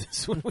new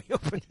business when we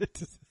opened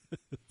it.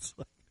 It's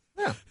like,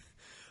 yeah.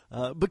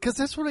 Because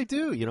that's what I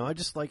do,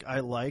 I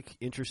like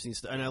interesting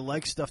stuff, and I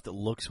like stuff that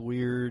looks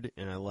weird,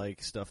 and I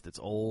like stuff that's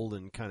old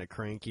and kind of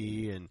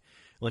cranky, and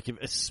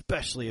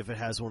especially if it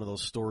has one of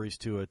those stories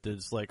to it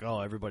that's like,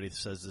 oh, everybody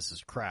says this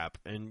is crap,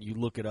 and you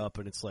look it up,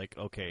 and it's like,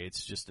 okay,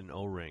 it's just an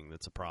O-ring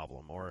that's a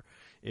problem, or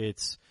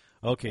it's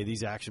okay,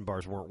 these action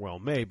bars weren't well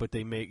made, but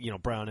they make,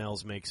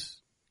 Brownells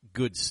makes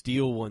good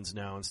steel ones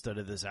now instead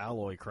of this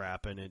alloy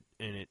crap, and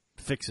it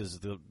fixes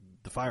the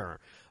firearm.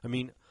 I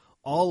mean,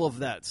 all of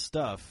that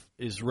stuff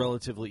is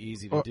relatively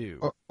easy to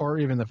do. Or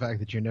even the fact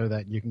that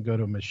that you can go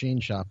to a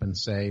machine shop and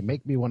say,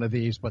 make me one of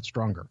these but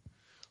stronger.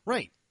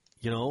 Right.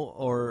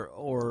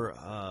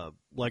 Or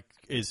like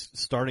is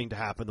starting to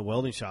happen, the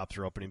welding shops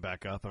are opening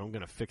back up, and I'm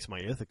going to fix my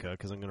Ithaca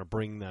because I'm going to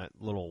bring that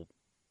little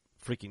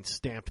freaking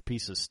stamped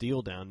piece of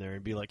steel down there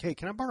and be like, hey,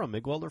 can I borrow a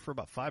MIG welder for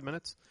about 5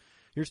 minutes?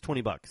 Here's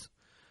 $20.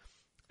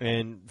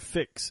 And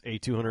fix a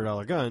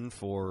 $200 gun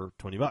for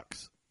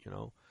 $20,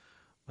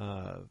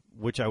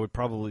 which I would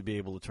probably be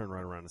able to turn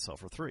right around and sell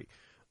for $3.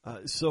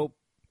 So,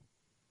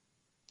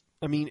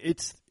 I mean,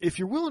 if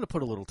you're willing to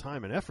put a little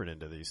time and effort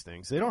into these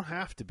things, they don't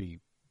have to be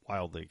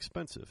wildly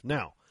expensive.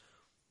 Now,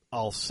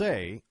 I'll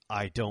say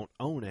I don't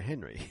own a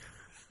Henry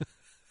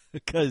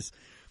because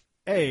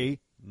A,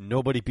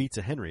 nobody beats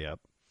a Henry up.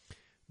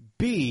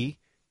 B,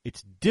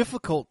 it's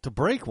difficult to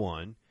break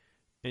one.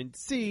 And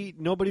C,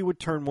 nobody would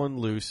turn one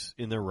loose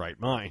in their right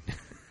mind.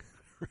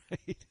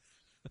 Right?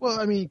 Well,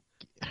 I mean,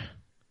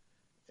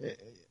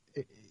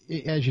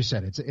 as you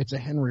said, it's a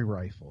Henry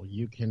rifle.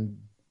 You can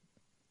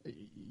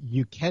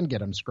get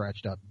them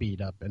scratched up,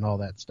 beat up, and all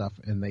that stuff,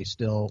 and they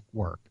still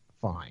work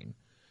fine.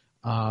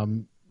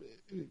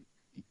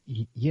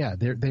 Yeah,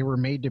 they were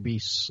made to be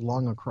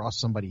slung across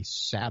somebody's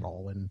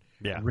saddle and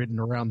ridden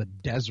around the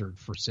desert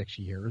for 6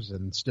 years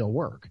and still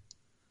work.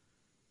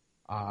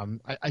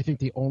 I think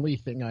the only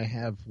thing I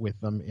have with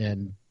them,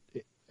 and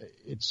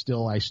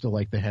I still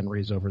like the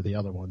Henrys over the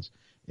other ones,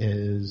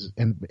 is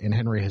and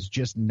Henry has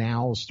just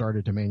now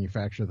started to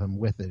manufacture them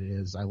with it,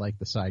 is I like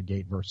the side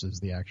gate versus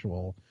the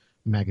actual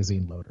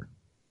magazine loader.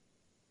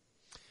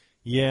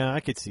 Yeah, I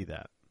could see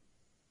that.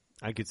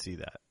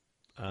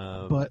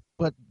 But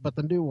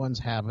the new ones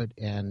have it,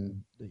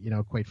 and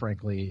quite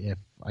frankly, if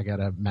I got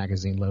a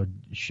magazine load,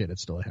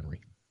 it's still a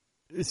Henry.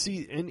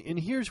 See, and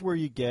here's where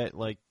you get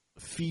like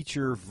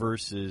feature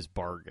versus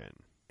bargain.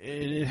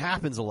 And it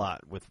happens a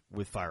lot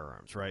with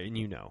firearms, right? And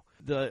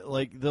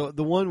the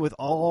one with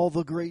all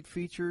the great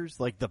features,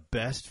 like the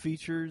best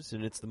features,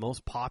 and it's the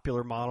most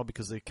popular model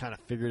because they kind of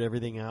figured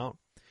everything out,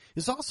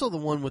 is also the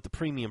one with the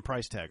premium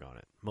price tag on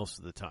it most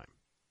of the time.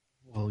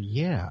 Well,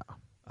 yeah.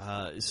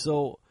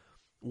 So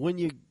when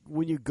you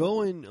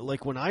go in,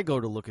 like when I go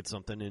to look at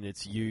something and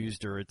it's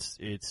used or it's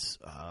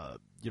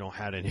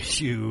had an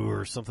issue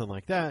or something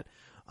like that,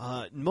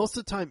 most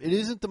of the time it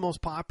isn't the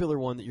most popular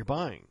one that you're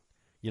buying.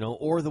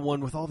 Or the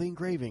one with all the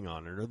engraving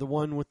on it, or the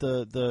one with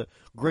the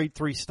grade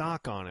 3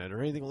 stock on it,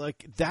 or anything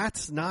like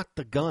that's not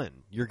the gun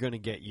you're going to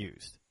get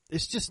used.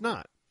 It's just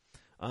not.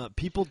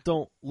 People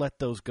don't let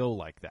those go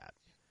like that.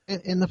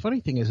 And the funny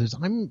thing is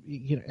I'm,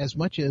 as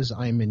much as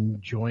I'm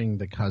enjoying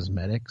the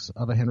cosmetics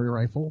of a Henry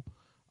rifle,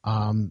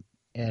 and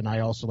I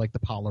also like the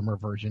polymer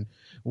version.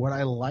 What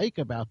I like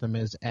about them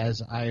is,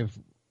 as I've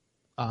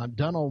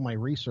done all my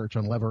research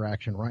on lever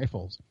action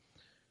rifles.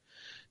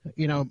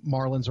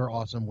 Marlins are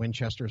awesome.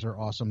 Winchesters are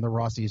awesome. The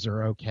Rossies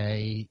are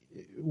okay.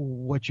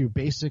 What you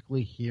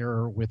basically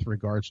hear with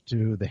regards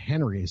to the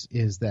Henrys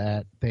is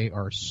that they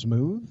are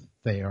smooth.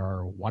 They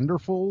are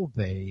wonderful.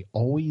 They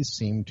always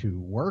seem to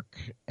work,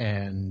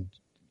 and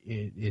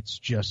it's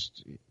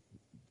just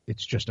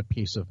a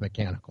piece of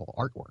mechanical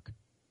artwork.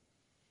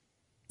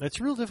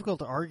 It's real difficult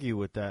to argue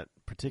with that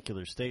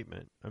particular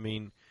statement. I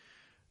mean,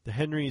 the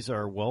Henrys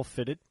are well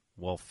fitted,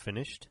 well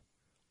finished.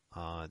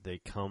 They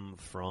come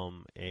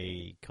from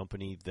a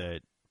company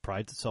that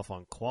prides itself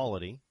on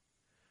quality,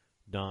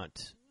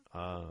 not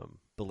the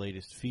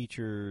latest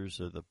features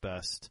or the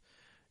best,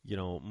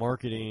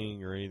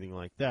 marketing or anything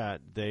like that.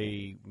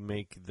 They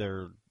make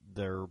their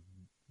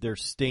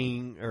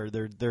sting or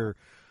their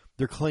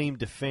claim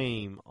to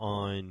fame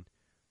on,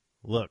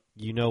 look,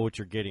 you know what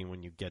you're getting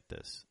when you get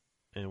this,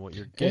 and what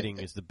you're getting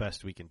is the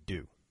best we can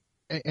do.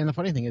 And the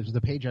funny thing is, the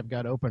page I've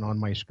got open on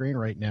my screen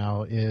right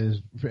now is,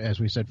 as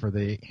we said, for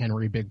the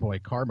Henry Big Boy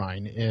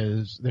Carbine,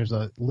 there's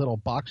a little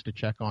box to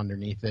check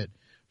underneath it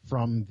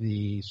from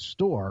the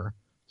store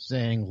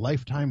saying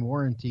lifetime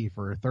warranty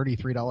for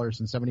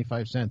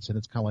 $33.75. And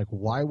it's kind of like,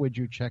 why would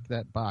you check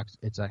that box?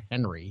 It's a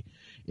Henry.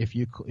 If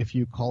you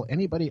call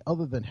anybody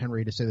other than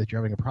Henry to say that you're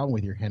having a problem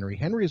with your Henry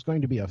is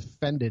going to be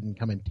offended and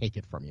come and take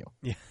it from you.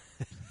 Yeah.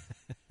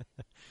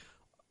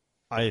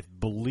 I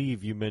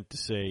believe you meant to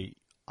say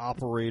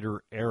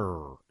operator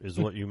error is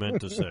what you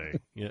meant to say.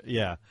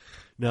 Yeah.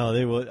 No,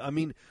 they would. I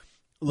mean,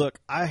 look,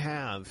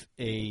 I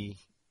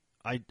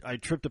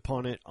tripped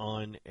upon it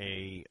on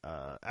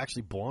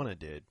actually Buana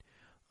did,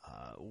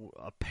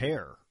 a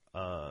pair.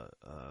 No,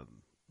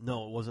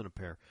 it wasn't a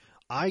pair.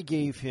 I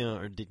gave him,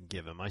 or didn't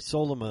give him, I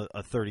sold him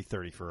a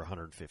 30-30 for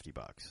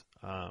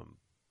 $150.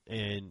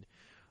 And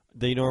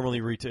they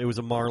normally retail, it was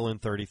a Marlin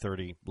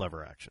 30-30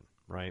 lever action,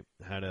 right?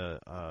 Had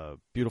a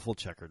beautiful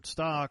checkered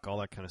stock, all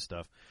that kind of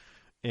stuff.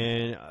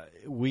 And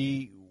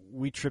we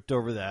tripped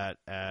over that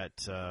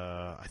at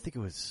I think it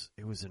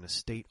was an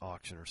estate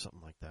auction or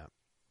something like that.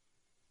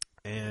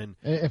 And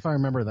if I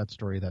remember that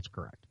story, that's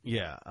correct.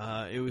 Yeah,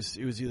 it was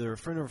either a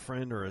friend of a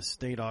friend or a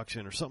estate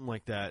auction or something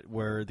like that,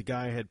 where the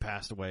guy had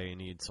passed away and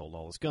he had sold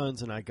all his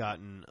guns, and I'd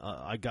gotten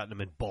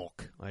them in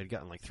bulk. I had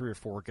gotten like 3 or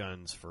 4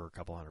 guns for a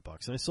couple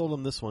 $100, and I sold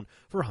him this one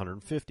for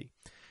 $150.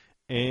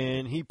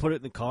 And he put it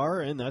in the car,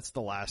 and that's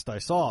the last I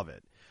saw of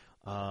it.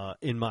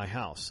 In my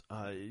house.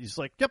 He's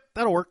like, yep,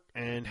 that'll work,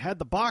 and had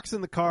the box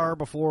in the car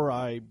before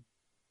I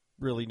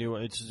really knew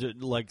it. It's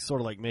just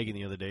sort of like Megan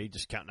the other day,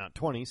 just counting out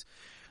 20s.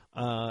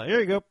 Here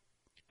you go,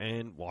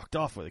 and walked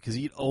off with it because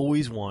he'd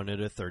always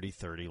wanted a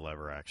 30-30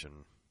 lever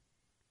action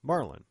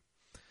Marlin.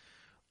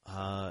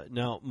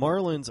 Now,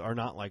 Marlins are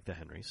not like the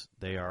Henrys.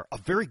 They are a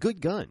very good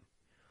gun,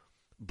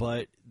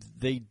 but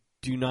they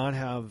do not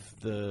have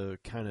the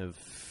kind of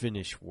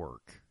finish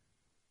work.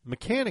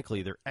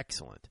 Mechanically, they're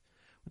excellent.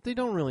 But they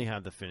don't really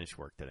have the finish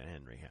work that a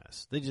Henry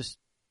has. They just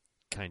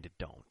kind of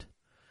don't.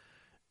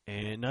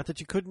 And not that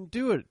you couldn't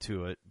do it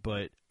to it,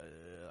 but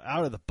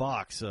out of the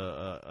box,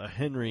 a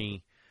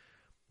Henry,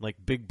 like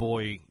big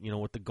boy,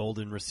 with the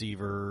golden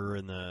receiver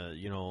and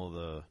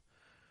the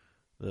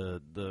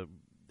the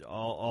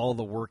all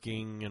the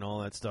working and all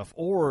that stuff,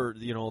 or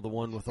the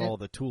one with all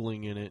the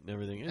tooling in it and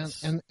everything.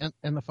 It's, and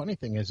the funny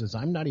thing is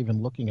I'm not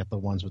even looking at the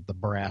ones with the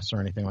brass or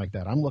anything like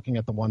that. I'm looking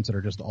at the ones that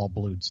are just all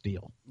blued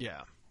steel.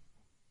 yeah.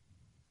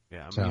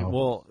 Yeah, So, they make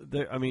all.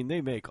 They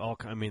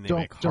Don't- make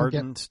don't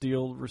hardened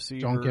steel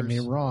receivers. Don't get me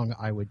wrong.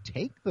 I would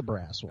take the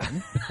brass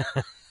one,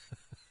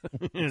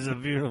 It's a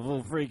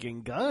beautiful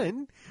freaking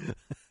gun.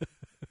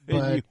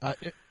 but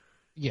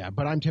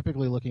but I'm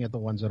typically looking at the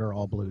ones that are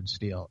all blued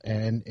steel,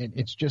 and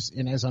it's just.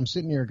 And as I'm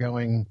sitting here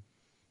going,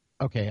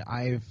 okay,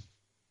 I've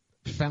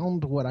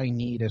found what I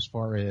need as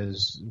far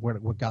as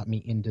what got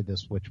me into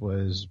this, which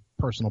was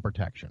personal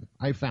protection.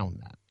 I found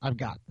that. I've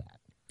got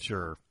that.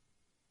 Sure.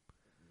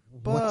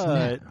 What's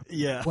But next?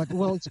 yeah,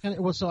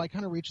 So I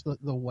kind of reached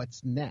the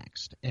what's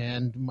next,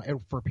 and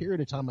for a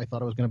period of time I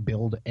thought I was going to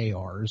build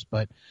ARs,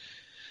 but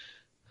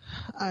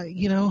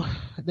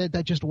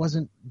that just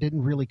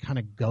didn't really kind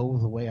of go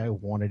the way I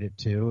wanted it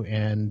to,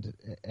 and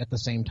at the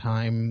same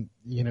time,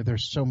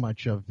 there's so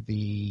much of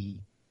the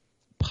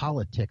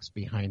politics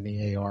behind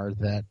the AR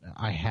that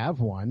I have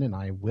one and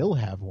I will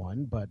have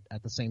one, but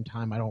at the same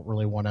time I don't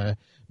really want to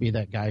be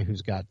that guy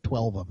who's got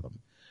 12 of them.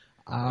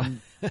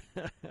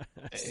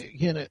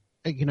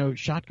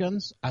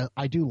 Shotguns.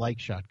 I do like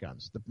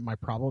shotguns. My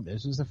problem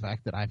is the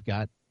fact that I've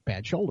got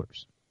bad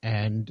shoulders,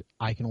 and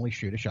I can only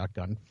shoot a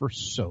shotgun for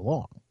so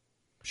long.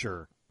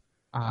 sure.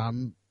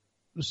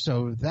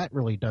 So that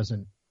really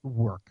doesn't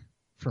work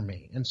for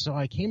me. And so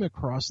I came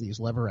across these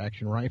lever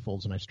action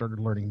rifles, and I started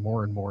learning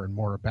more and more and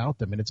more about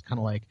them. And it's kind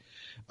of like,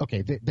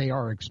 okay, they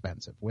are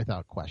expensive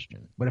without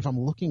question. But if I'm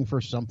looking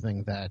for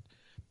something that,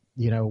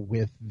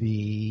 with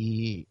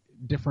the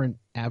different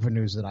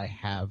avenues that I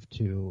have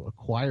to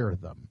acquire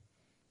them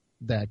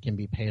that can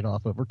be paid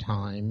off over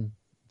time,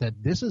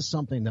 that this is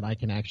something that I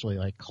can actually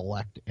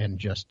collect and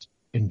just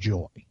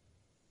enjoy.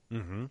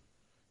 Mm-hmm.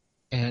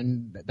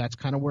 And that's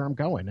kind of where I'm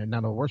going. And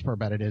now the worst part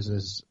about it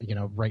is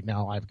right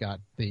now I've got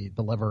the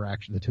lever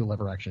action, the 2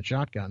 lever action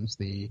shotguns,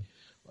 the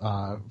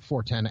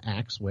 410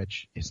 Axe,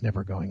 which is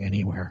never going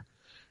anywhere,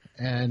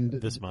 and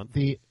This month,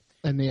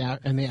 and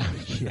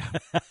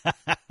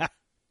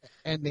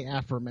the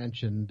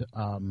aforementioned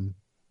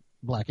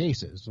Black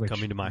Aces, which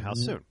coming to my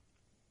house soon.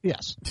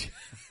 Yes.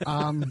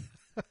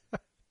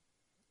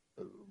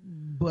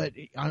 But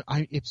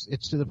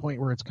it's to the point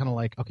where it's kind of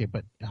like, okay,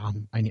 but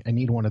I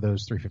need one of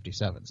those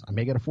 357s. I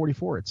may get a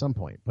 44 at some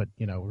point, but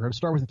we're going to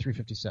start with a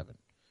 357.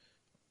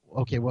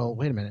 Okay, well,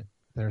 wait a minute.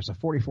 There's a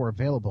 44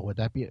 available. Would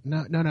that be it?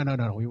 No.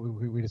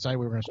 We decided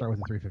we were going to start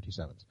with the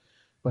 357s,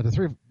 but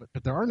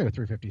but there are no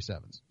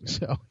 357s.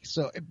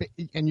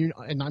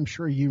 And I'm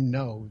sure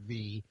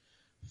the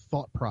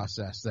thought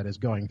process that is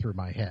going through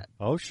my head.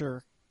 Oh,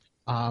 sure.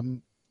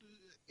 So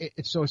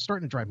it's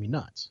starting to drive me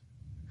nuts.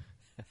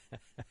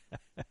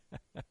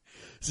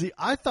 See,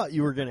 I thought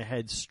you were going to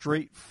head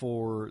straight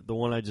for the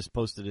one I just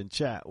posted in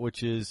chat,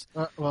 which is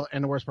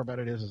and the worst part about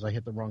it is I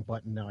hit the wrong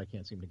button. Now I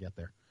can't seem to get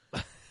there.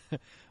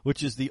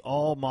 which is the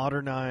all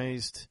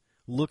modernized,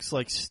 looks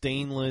like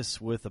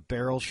stainless with a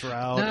barrel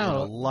shroud and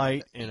a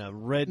light and a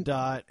red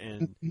dot.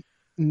 And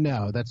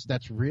no,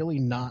 that's really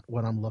not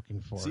what I'm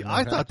looking for. See,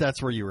 I thought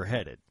that's where you were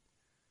headed.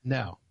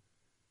 No.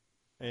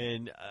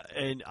 And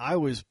I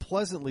was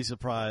pleasantly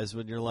surprised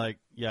when you're like,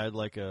 yeah, I'd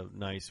like a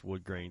nice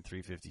wood grain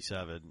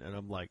 357, and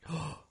I'm like,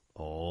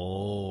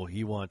 oh,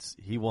 he wants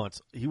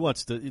to.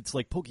 It's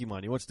like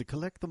Pokemon. He wants to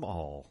collect them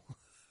all.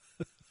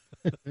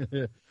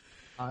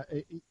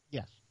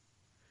 Yes.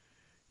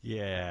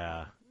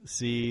 Yeah.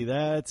 See,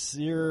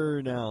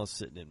 you're now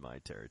sitting in my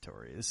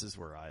territory. This is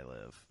where I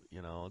live.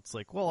 It's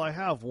like, well, I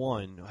have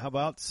one. How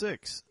about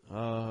 6?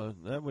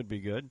 That would be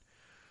good.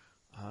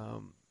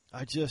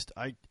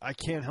 I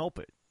can't help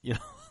it,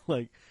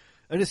 and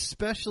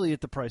especially at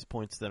the price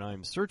points that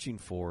I'm searching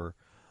for,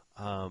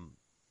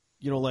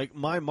 like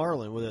my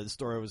Marlin, with the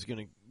story I was going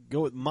to go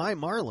with, my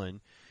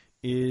Marlin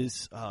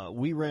is,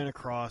 Bonner ran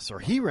across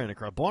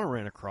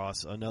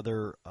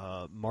another,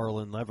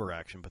 Marlin lever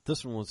action, but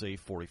this one was a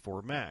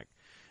 44 mag,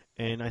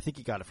 and I think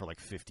he got it for like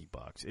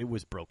 $50. It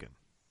was broken.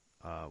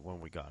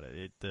 When we got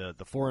it,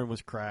 the forend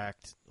was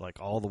cracked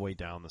all the way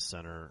down the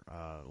center,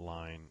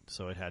 line,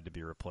 so it had to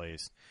be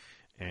replaced.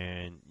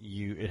 And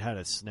it had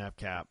a snap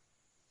cap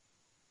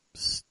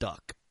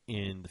stuck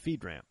in the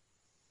feed ramp,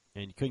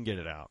 and you couldn't get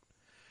it out,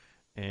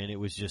 and it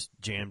was just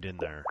jammed in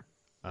there.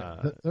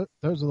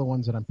 Those are the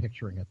ones that I'm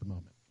picturing at the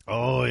moment.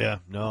 Oh yeah,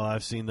 no,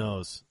 I've seen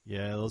those.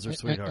 Yeah, those are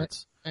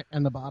sweethearts.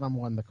 And the bottom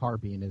one, the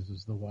carbine,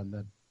 is the one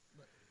that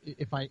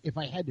if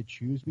I had to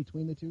choose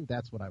between the two,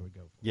 that's what I would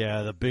go for.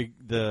 Yeah, the big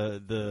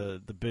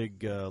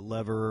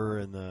lever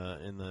and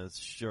the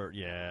short,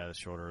 the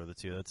shorter of the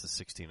two. That's a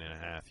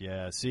 16.5.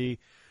 Yeah, see.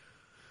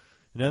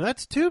 Now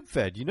that's tube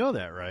fed. You know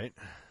that, right?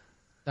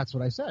 That's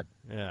what I said.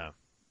 Yeah,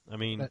 I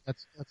mean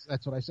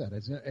that's what I said.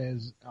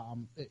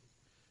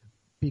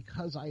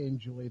 Because I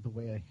enjoy the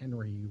way a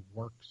Henry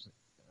works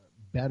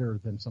better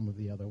than some of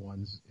the other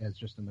ones, as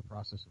just in the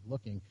process of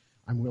looking,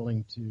 I'm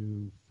willing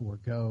to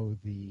forego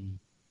the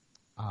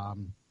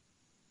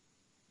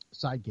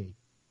side gate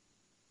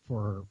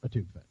for a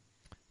tube fit.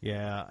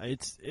 Yeah,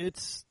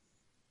 it's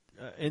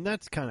and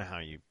that's kind of how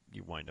you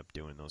wind up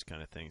doing those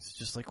kind of things. It's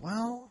just like,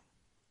 well,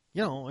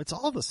 it's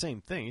all the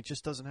same thing. It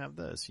just doesn't have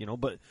this,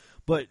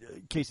 But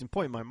case in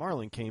point, my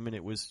Marlin came and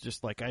it was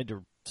just like I had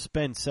to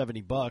spend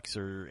 $70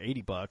 or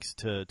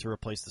 $80 to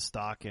replace the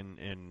stock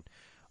and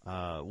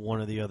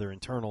one of the other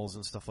internals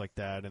and stuff like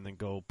that, and then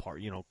go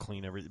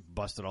clean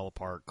bust it all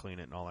apart, clean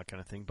it, and all that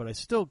kind of thing. But I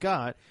still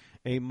got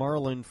a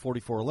Marlin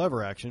 44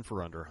 lever action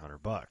for under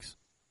 $100.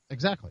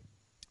 Exactly.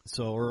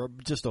 So, or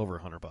just over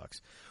 $100,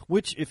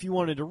 which if you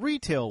wanted to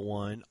retail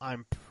one,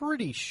 I'm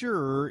pretty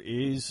sure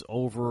is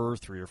over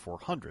 $300 or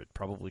 $400,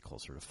 probably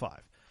closer to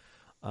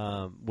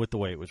 $500, with the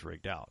way it was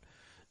rigged out.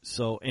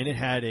 So, and it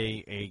had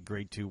a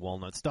grade 2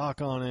 walnut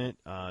stock on it,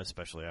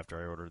 especially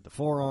after I ordered the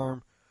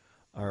forend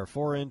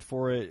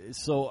for it.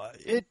 So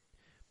it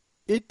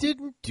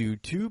didn't do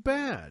too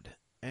bad,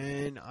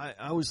 and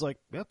I was like,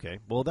 okay,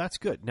 well that's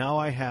good. Now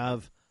I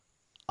have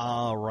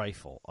a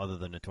rifle other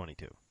than a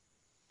 22.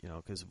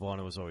 Because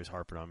Vaughn was always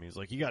harping on me. He's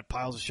like, you got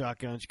piles of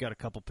shotguns, you got a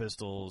couple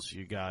pistols,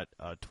 you got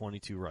a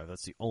 22 rifle.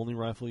 That's the only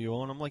rifle you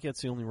own? I'm like, yeah,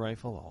 it's the only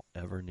rifle I'll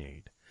ever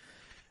need.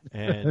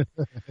 And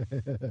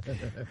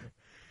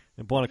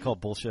Vaughn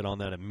called bullshit on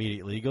that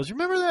immediately. He goes,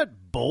 remember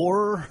that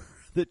boar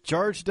that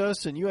charged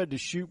us and you had to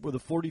shoot with a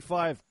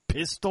 45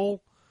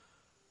 pistol?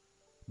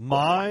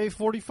 My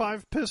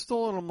 45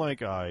 pistol? And I'm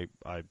like, I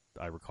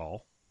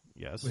recall.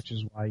 Yes. Which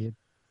is why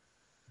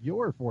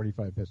your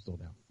 45 pistol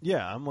now.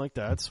 Yeah, I'm like,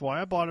 that's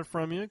why I bought it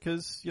from you,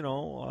 because,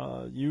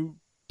 you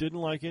didn't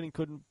like it and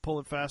couldn't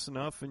pull it fast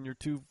enough, and you're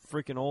too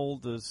freaking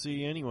old to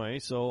see anyway,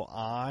 so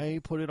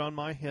I put it on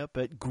my hip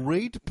at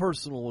great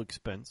personal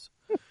expense.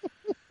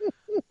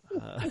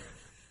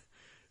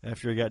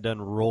 After he got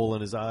done rolling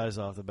his eyes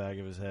off the back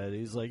of his head,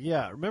 he's like,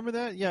 yeah, remember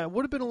that? Yeah, it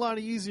would have been a lot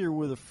easier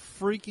with a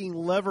freaking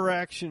lever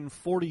action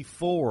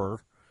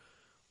 44.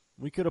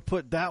 We could have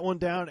put that one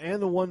down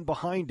and the one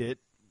behind it,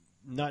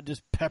 not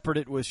just peppered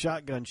it with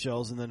shotgun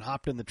shells and then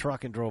hopped in the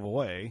truck and drove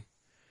away.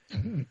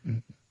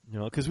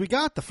 Because we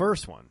got the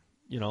first one,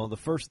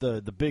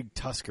 the big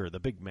Tusker, the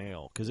big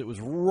male, because it was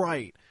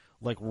right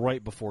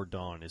before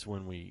dawn is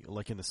when we,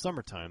 like in the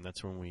summertime,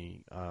 that's when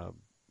we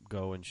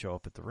go and show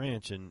up at the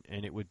ranch, and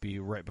it would be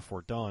right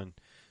before dawn,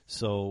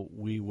 so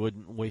we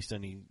wouldn't waste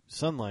any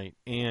sunlight,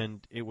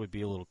 and it would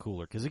be a little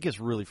cooler, because it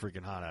gets really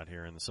freaking hot out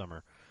here in the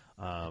summer.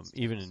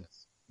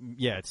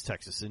 It's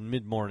Texas. In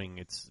mid-morning,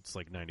 it's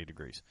like 90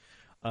 degrees.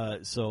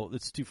 So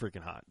it's too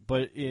freaking hot.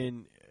 But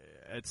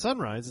at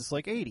sunrise, it's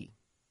like 80.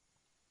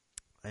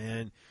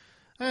 And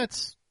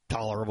that's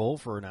tolerable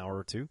for an hour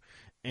or two.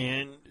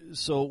 And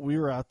so we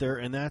were out there,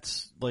 and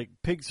that's like,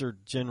 pigs are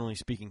generally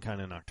speaking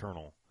kind of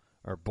nocturnal,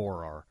 or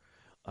boar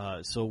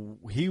are. So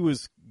he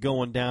was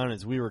going down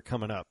as we were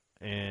coming up,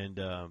 and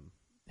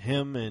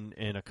him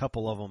and a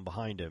couple of them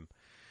behind him.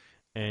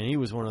 And he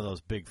was one of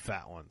those big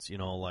fat ones,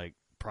 like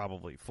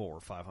probably 400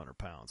 or 500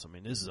 pounds. I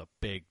mean, this is a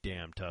big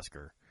damn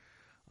Tusker.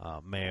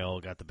 Male,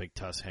 got the big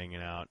tusk hanging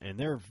out. And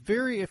they're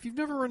if you've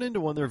never run into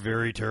one, they're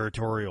very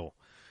territorial.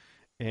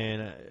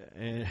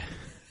 And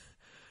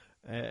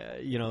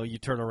you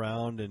turn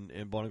around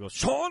and Bonnie goes,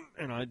 Sean!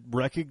 And I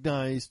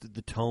recognized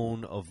the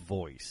tone of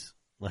voice.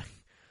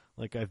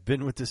 Like I've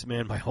been with this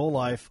man my whole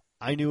life.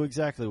 I knew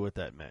exactly what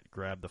that meant.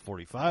 Grabbed the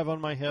 45 on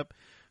my hip,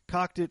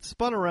 cocked it,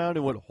 spun around,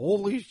 and went,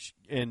 holy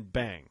and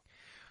bang.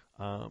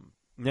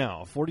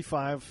 Now,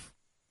 45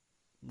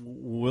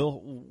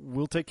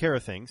 will take care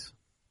of things,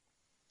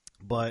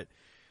 but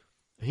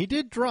he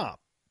did drop,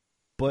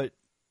 but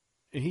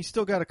he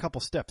still got a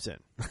couple steps in.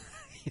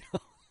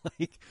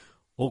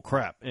 Oh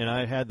crap. And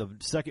I had the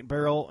second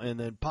barrel and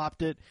then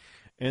popped it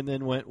and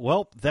then went,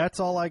 well, that's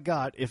all I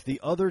got. If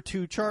the other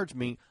two charge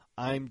me,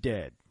 I'm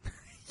dead.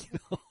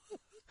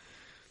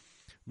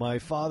 My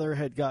father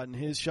had gotten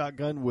his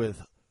shotgun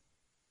with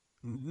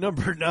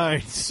number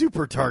 9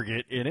 super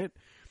target in it.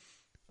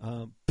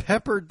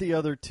 Peppered the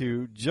other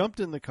two, jumped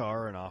in the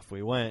car, and off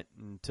we went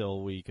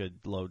until we could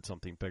load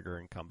something bigger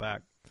and come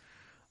back.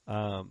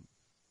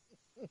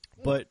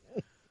 But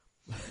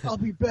I'll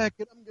be back,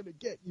 and I'm going to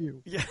get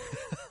you. Yeah,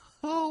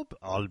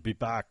 I'll be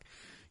back.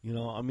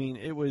 I mean,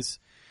 it was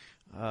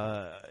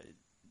a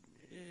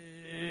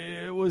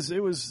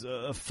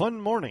fun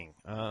morning.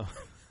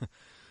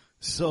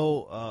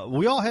 So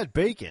we all had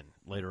bacon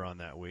later on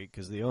that week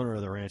because the owner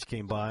of the ranch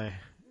came by,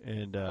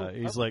 and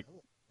he's like,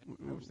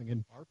 I was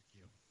thinking barbecue.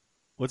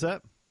 What's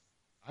that?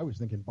 I was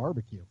thinking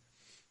barbecue.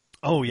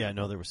 Oh, yeah,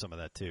 no, there was some of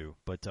that too.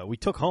 But we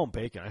took home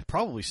bacon. I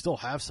probably still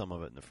have some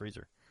of it in the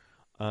freezer.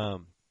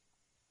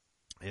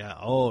 Yeah,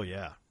 oh,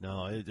 yeah.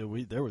 No,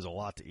 there was a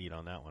lot to eat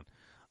on that one.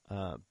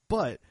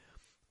 But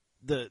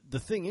the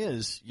thing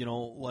is,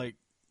 like,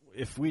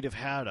 if we'd have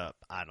had a,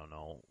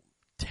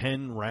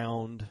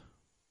 10-round,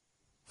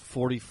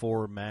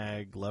 44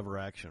 mag lever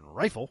action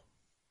rifle,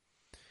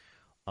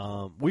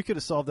 we could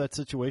have solved that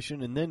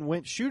situation and then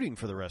went shooting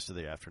for the rest of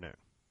the afternoon,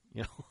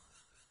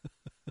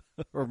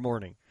 or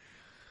morning.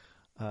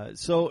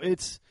 So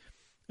it's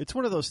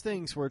one of those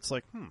things where it's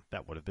like,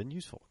 that would have been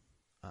useful.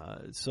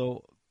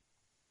 So,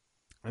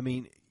 I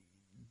mean,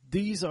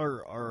 these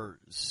are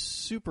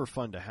super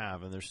fun to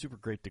have, and they're super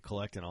great to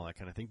collect and all that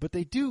kind of thing. But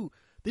they do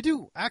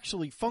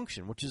actually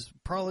function, which is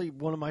probably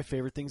one of my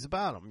favorite things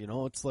about them. You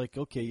know, it's like,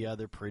 okay, yeah,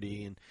 they're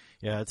pretty, and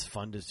yeah, it's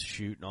fun to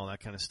shoot and all that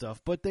kind of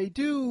stuff, but they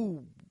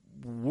do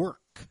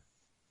work.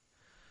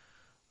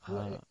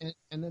 Well,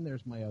 and then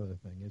there's my other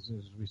thing is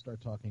we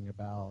start talking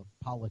about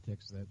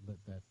politics, that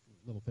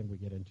little thing we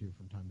get into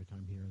from time to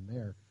time here and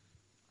there.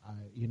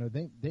 You know,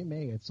 they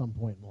may at some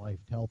point in life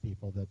tell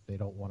people that they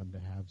don't want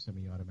them to have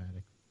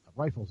semi-automatic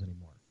rifles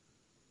anymore,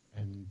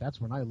 and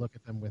that's when I look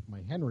at them with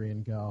my Henry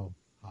and go,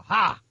 "Ha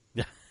ha!"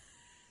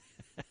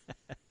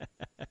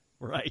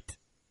 Right.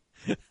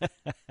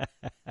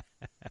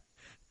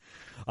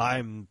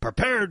 I'm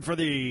prepared for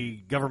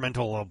the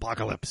governmental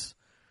apocalypse.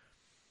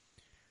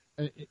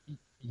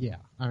 Yeah,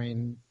 I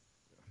mean,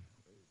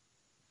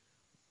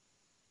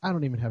 I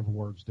don't even have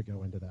words to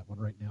go into that one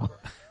right now.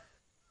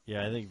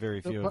 Yeah, I think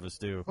very few of us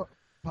do.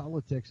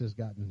 Politics has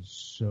gotten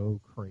so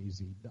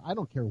crazy. I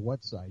don't care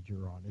what side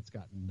you're on; it's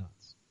gotten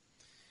nuts.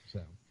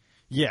 So,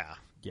 yeah.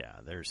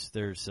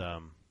 There's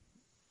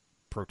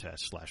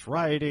protest /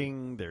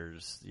 rioting.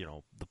 There's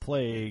the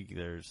plague.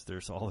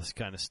 There's all this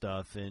kind of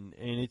stuff, and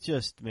it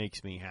just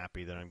makes me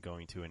happy that I'm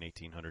going to an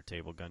 1800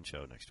 table gun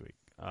show next week.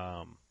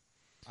 I'm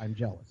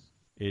jealous.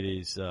 It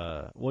is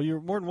well, you're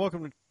more than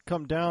welcome to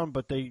come down,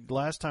 but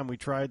last time we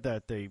tried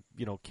that, they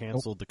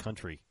canceled the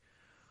country.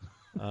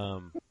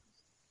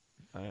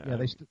 Yeah,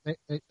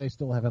 they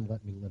still haven't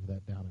let me live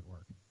that down at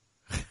work.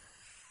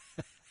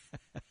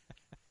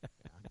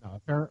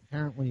 No,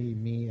 apparently,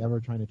 me ever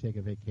trying to take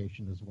a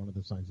vacation is one of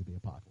the signs of the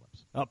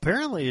apocalypse.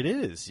 Apparently, it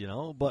is.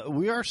 But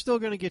we are still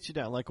going to get you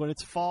down. Like when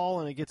it's fall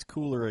and it gets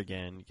cooler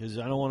again, because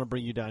I don't want to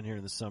bring you down here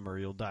in the summer.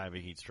 You'll die of a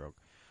heat stroke.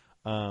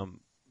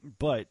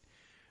 But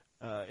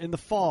in the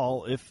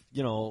fall, if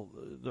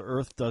the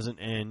Earth doesn't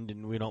end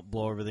and we don't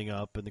blow everything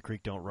up and the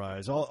creek don't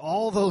rise,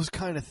 all those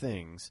kind of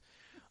things.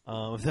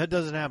 If that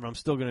doesn't happen, I'm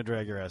still going to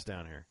drag your ass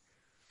down here.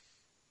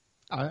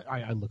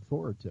 I look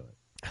forward to it.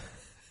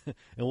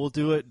 And we'll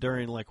do it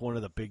during like one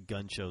of the big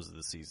gun shows of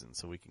the season,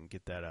 so we can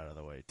get that out of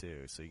the way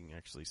too, so you can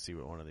actually see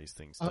what one of these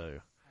things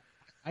do.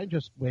 I'm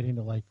just waiting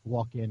to like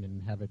walk in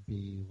and have it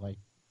be like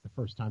the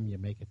first time you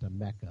make it to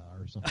Mecca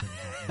or something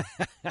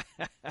like that.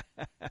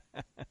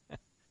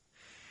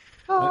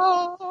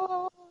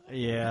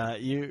 Yeah,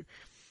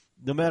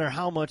 no matter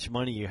how much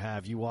money you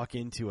have, you walk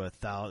into a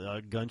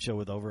gun show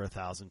with over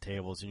 1,000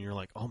 tables, and you're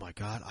like, "Oh my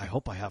God, I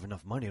hope I have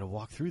enough money to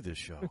walk through this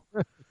show."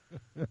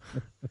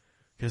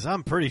 Because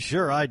I'm pretty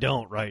sure I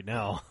don't right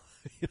now.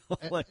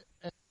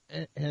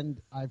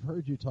 And I've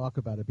heard you talk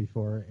about it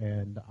before,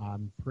 and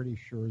I'm pretty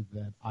sure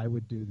that I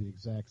would do the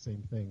exact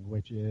same thing,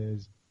 which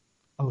is,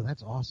 oh,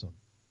 that's awesome,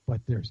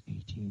 but there's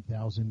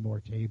 18,000 more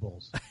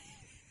tables.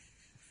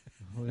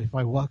 If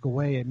I walk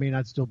away, it may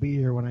not still be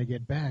here when I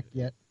get back,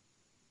 yet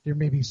there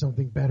may be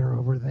something better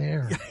over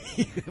there.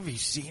 Have you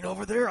seen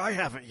over there? I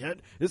haven't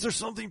yet. Is there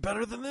something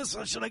better than this?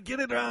 Should I get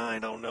it? I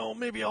don't know.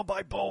 Maybe I'll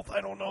buy both.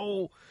 I don't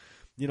know.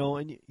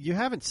 And you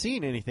haven't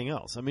seen anything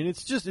else. I mean,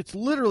 it's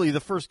literally the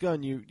first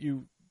gun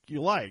you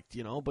liked,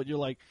 but you're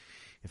like,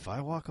 if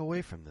I walk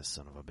away from this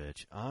son of a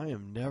bitch, I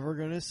am never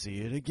going to see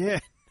it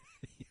again.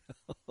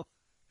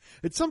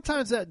 And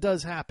sometimes that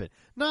does happen.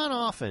 Not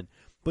often,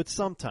 but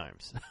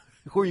sometimes.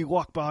 Where you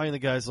walk by and the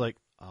guy's like,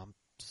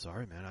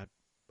 sorry, man,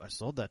 I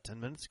sold that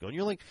 10 minutes ago. And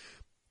you're like,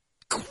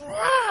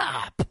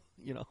 crap!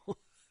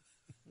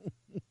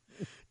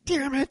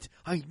 Damn it!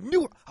 I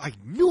knew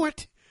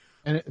it!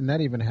 And that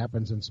even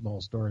happens in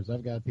small stores.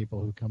 I've got people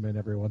who come in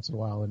every once in a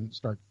while and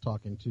start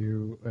talking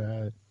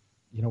to,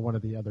 one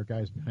of the other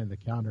guys behind the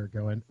counter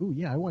going, ooh,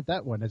 yeah, I want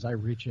that one. As I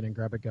reach in and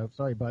grab it, go,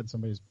 sorry, bud,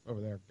 somebody's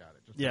over there. Got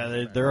it.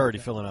 Just they're already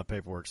filling out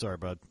paperwork. Sorry,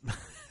 bud.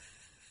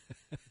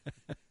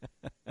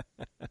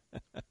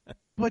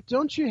 But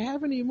don't you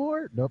have any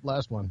more? Nope,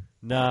 last one.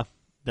 Nah,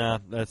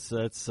 that's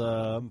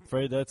I'm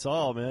afraid that's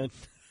all, man.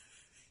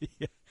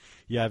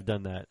 Yeah, I've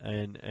done that.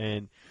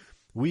 And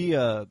we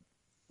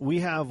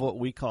have what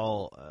we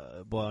call,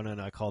 Bon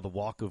and I call the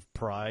Walk of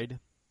Pride.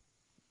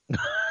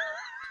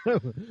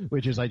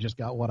 Which is, I just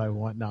got what I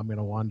want, now I'm going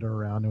to wander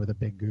around with a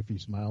big goofy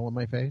smile on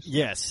my face?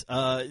 Yes.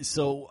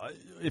 So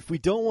if we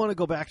don't want to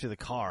go back to the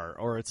car,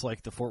 or it's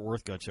like the Fort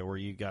Worth gun show where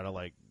you got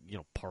to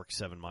park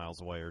 7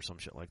 miles away or some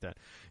shit like that,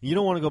 you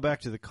don't want to go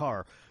back to the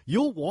car,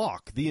 you'll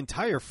walk the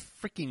entire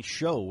freaking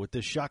show with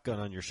this shotgun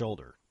on your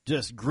shoulder,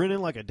 just grinning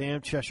like a damn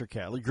Cheshire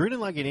cat, grinning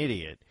like an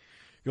idiot.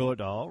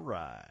 Going, all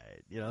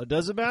right. It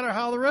doesn't matter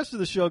how the rest of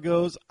the show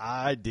goes.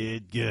 I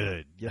did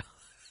good.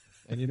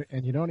 And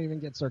you don't even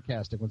get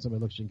sarcastic when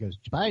somebody looks at you and goes,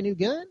 did you buy a new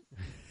gun?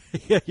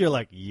 Yeah, you're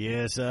like,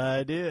 yes,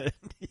 I did.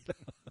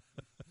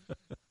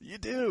 You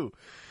do.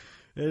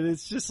 And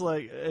it's just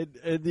like,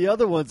 and the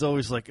other one's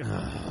always like,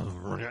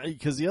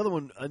 because the other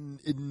one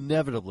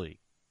inevitably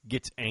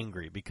gets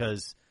angry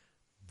because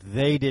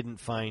they didn't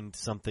find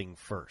something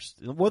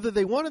first. Whether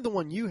they wanted the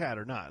one you had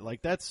or not,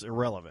 that's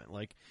irrelevant.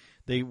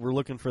 They were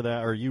looking for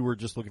that, or you were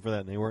just looking for that,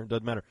 and they weren't.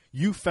 Doesn't matter.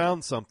 You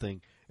found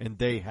something, and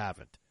they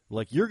haven't.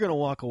 Like, you're going to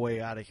walk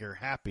away out of here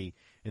happy,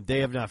 and they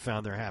have not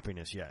found their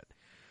happiness yet.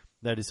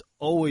 That is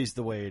always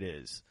the way it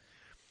is.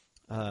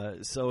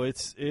 So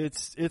it's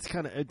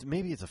kind of,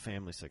 maybe it's a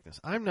family sickness.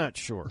 I'm not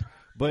sure,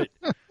 but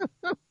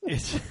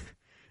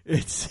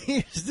it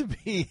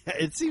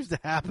seems to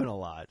happen a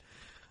lot.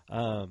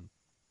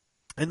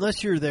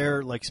 Unless you're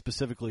there, like,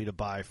 specifically to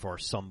buy for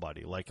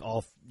somebody, like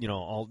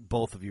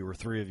both of you or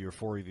three of you or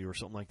four of you or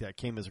something like that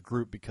came as a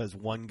group because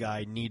one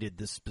guy needed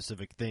this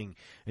specific thing,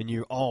 and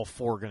you all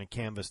four are going to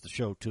canvass the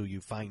show till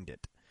you find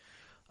it.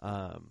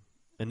 And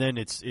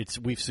then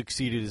we've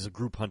succeeded as a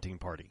group hunting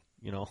party,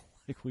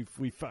 like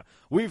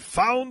we've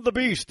found the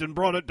beast and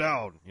brought it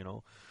down,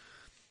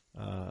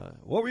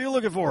 What were you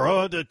looking for?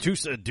 Oh,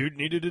 dude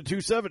needed a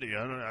 270.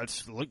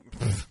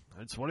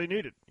 That's what he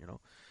needed,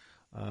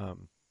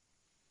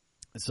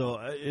 So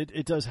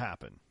it does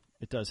happen.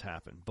 It does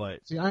happen.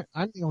 But see,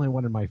 I'm the only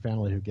one in my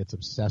family who gets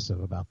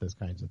obsessive about this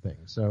kinds of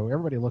things. So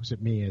everybody looks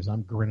at me as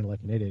I'm grinning like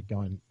an idiot,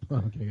 going,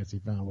 "Okay, I guess he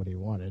found what he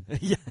wanted."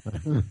 Yeah.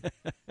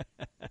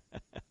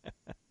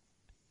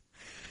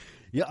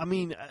 Yeah, I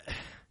mean,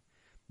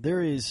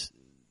 there is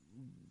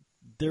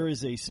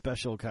a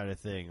special kind of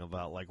thing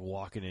about, like,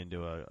 walking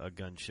into a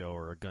gun show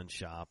or a gun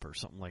shop or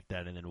something like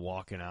that, and then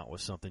walking out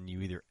with something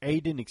you either A,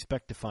 didn't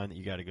expect to find that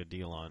you got a good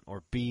deal on,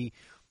 or B,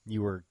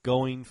 you were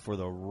going for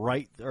the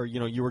right, or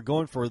you were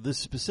going for this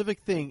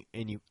specific thing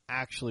and you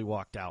actually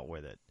walked out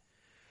with it.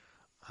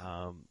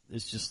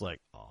 It's just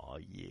like, oh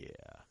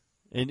yeah.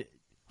 And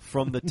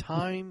from the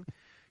time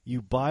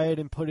you buy it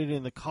and put it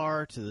in the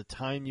car to the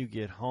time you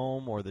get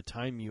home or the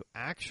time you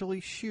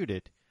actually shoot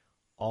it,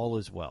 all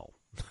is well.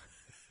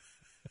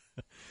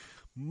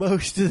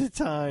 Most of the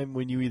time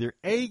when you either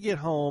A, get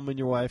home and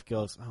your wife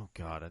goes, "Oh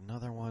God,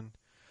 another one,"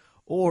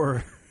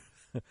 or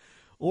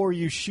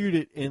you shoot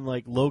it and,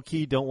 like,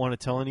 low-key don't want to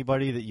tell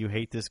anybody that you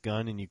hate this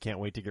gun and you can't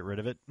wait to get rid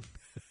of it.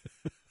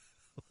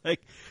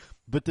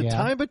 But the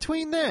time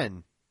between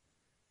then,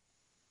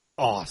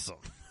 awesome.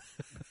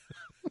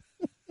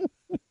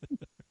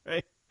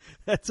 Right?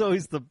 That's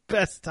always the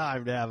best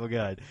time to have a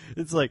gun.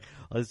 It's like,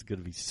 oh, this is going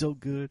to be so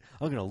good.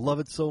 I'm going to love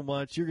it so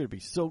much. You're going to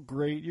be so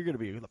great. You're going to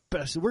be the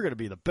best. We're going to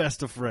be the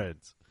best of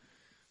friends.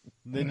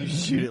 And then you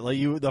shoot it like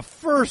the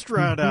first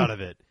round out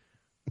of it.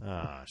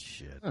 Ah,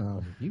 shit.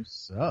 Oh, you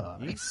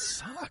suck. You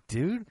suck,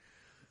 dude.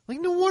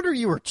 Like, no wonder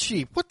you were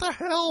cheap. What the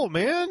hell,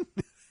 man?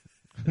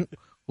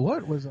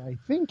 What was I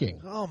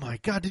thinking? Oh, my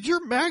God. Did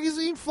your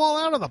magazine fall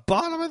out of the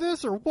bottom of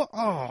this or what?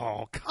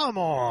 Oh, come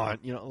on.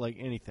 Like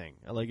anything.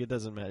 Like, it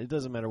doesn't matter. It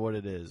doesn't matter what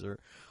it is.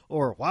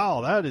 Or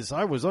wow,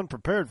 I was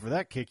unprepared for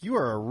that kick. You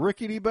are a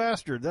rickety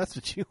bastard. That's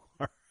what you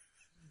are.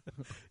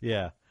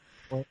 Yeah.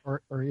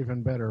 Or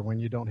even better, when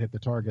you don't hit the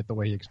target the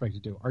way you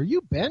expected to. Are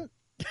you bent?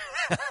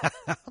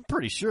 I'm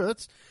pretty sure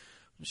that's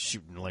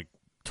shooting like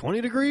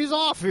 20 degrees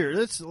off here.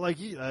 That's like,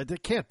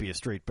 that can't be a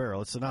straight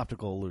barrel. It's an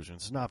optical illusion.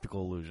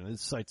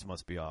 Its sights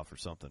must be off or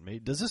something. Maybe,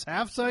 does this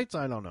have sights?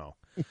 I don't know.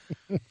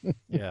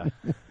 Yeah.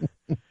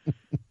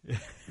 I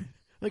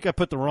think I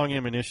put the wrong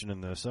ammunition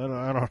in this. I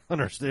don't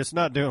understand. It's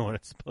not doing what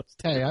it's supposed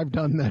to. Hey, I've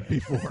done that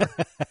before.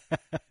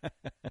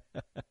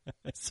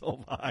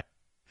 So have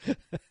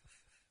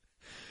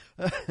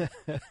I.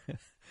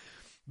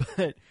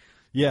 But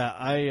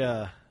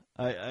yeah,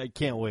 I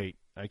can't wait.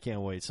 I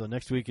can't wait. So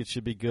next week it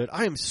should be good.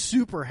 I am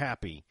super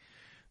happy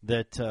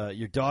that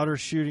your daughter's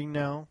shooting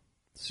now.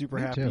 Super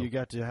Me happy too. you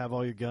got to have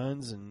all your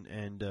guns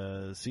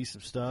and see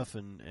some stuff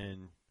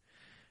and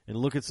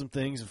look at some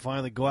things and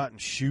finally go out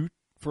and shoot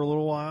for a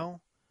little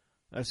while.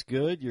 That's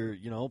good.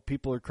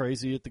 People are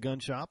crazy at the gun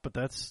shop, but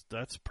that's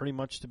pretty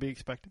much to be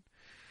expected.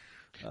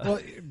 Well,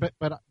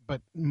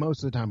 but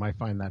most of the time I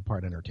find that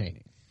part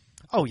entertaining.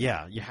 Oh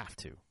yeah, you have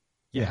to.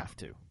 You have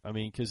to. I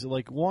mean, because,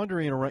 like,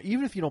 wandering around,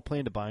 even if you don't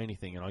plan to buy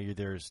anything and all you're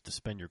there is to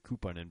spend your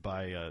coupon and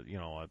buy a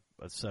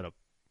set of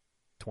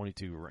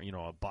 22, or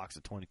a box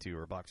of 22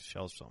 or a box of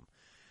shells from,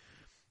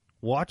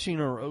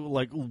 watching or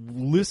like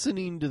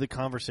listening to the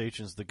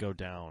conversations that go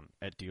down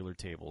at dealer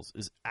tables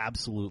is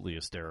absolutely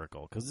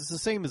hysterical because it's the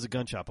same as a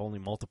gun shop, only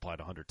multiplied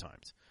 100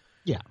 times.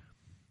 Yeah.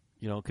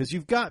 Because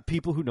you've got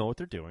people who know what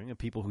they're doing and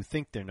people who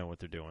think they know what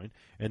they're doing,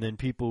 and then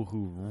people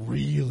who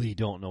really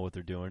don't know what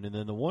they're doing, and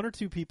then the one or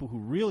two people who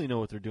really know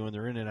what they're doing,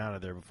 they're in and out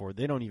of there before.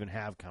 They don't even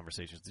have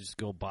conversations. They just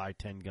go buy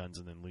 10 guns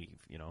and then leave,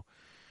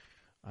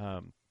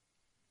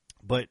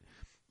 But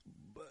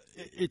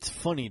it's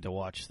funny to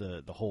watch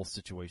the whole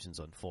situations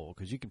unfold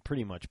because you can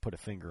pretty much put a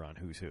finger on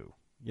who's who.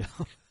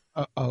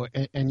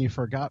 And you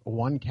forgot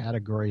one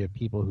category of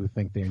people who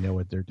think they know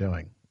what they're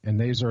doing, and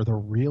these are the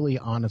really,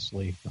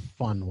 honestly, the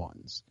fun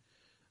ones.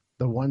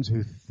 The ones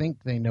who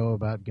think they know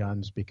about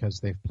guns because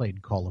they've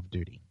played Call of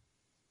Duty.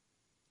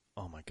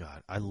 Oh my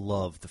God, I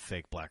love the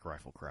fake Black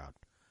Rifle crowd.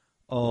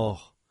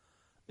 Oh,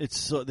 it's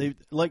so they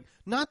like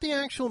not the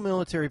actual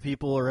military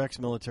people or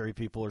ex-military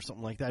people or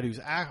something like that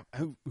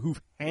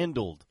who've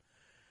handled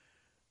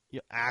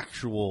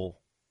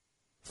actual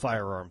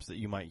firearms that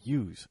you might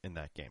use in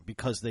that game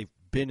because they've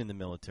been in the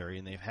military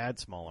and they've had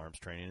small arms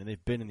training and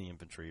they've been in the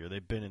infantry or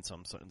they've been in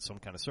some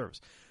kind of service.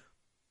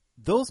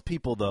 Those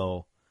people,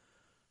 though,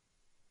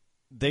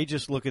 they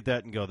just look at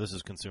that and go, "This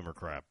is consumer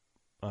crap.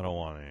 I don't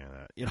want any of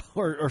that,"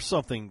 or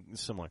something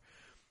similar.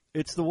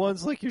 It's the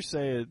ones like you're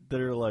saying that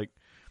are like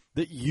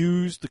that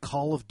use the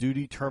Call of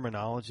Duty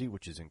terminology,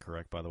 which is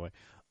incorrect, by the way.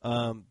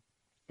 I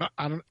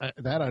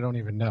don't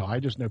even know. I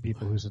just know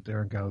people who sit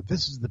there and go,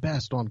 "This is the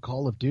best on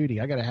Call of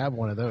Duty. I got to have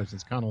one of those."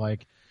 It's kind of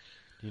like,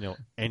 do you know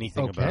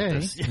anything okay. about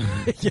this?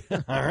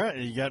 Yeah. All right.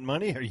 You got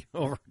money? Are you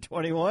over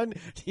 21?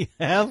 Do you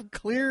have a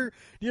clear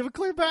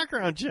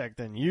background check?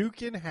 Then you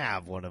can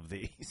have one of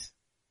these.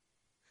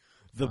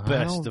 The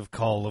best of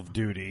Call of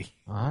Duty.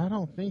 I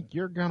don't think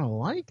you're going to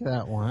like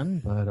that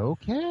one, but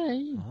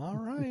okay. All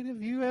right.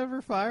 Have you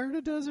ever fired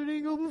a Desert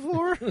Eagle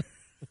before?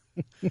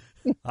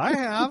 I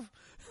have.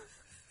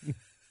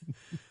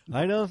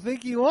 I don't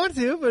think you want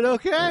to, but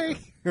okay.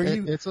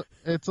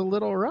 It's a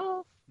little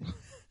rough.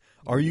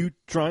 Are you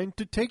trying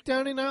to take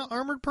down an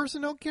armored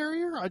personnel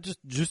carrier?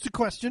 Just a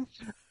question.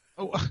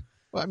 Oh,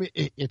 well, I mean,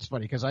 it's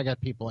funny because I got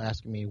people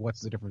asking me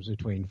what's the difference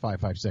between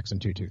 5.56 and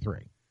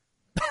 2.23.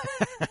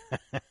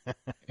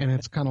 And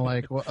it's kind of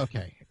like, well,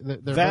 okay.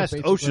 They're vast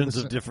oceans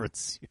of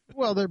difference.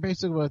 Well, they're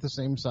basically about the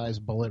same size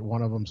bullet.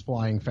 One of them's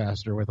flying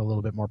faster with a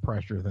little bit more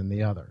pressure than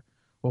the other.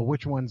 Well,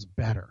 which one's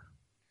better?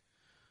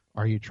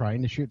 Are you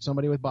trying to shoot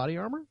somebody with body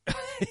armor?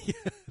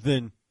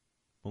 Then,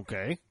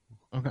 okay.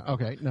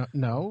 Okay.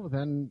 No.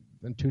 Then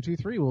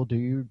 2.23 will do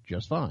you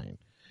just fine.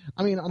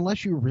 I mean,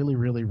 unless you really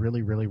want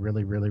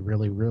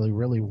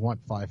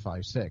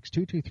 5.56,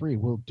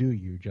 2.23 will do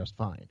you just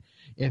fine.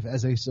 If,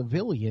 as a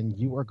civilian,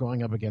 you are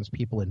going up against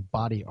people in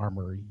body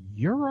armor,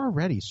 you're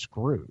already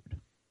screwed.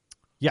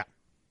 Yeah.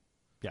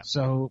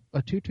 So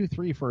a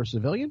 2.23 for a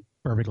civilian,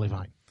 perfectly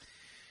fine.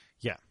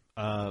 Yeah.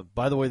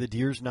 By the way, the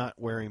deer's not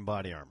wearing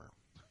body armor.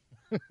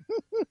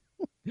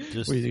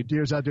 The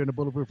deer's out doing a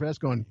bulletproof vest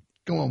going,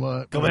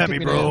 come at me,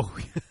 bro.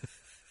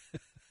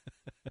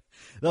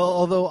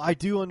 Although I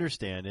do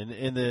understand,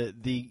 and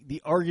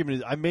the argument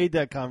is, I made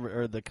that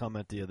the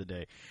comment the other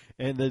day,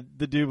 and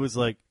the dude was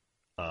like,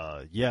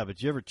 yeah,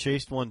 but you ever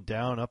chased one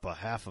down up a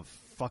half a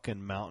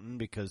fucking mountain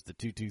because the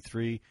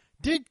 2.23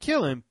 did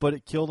kill him, but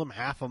it killed him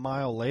half a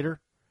mile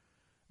later?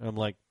 And I'm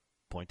like,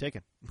 point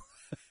taken.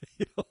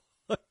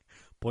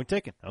 Point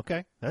taken.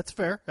 Okay, that's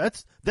fair.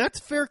 That's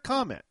fair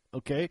comment.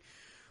 Okay,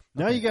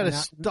 now you got to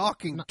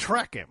stalk and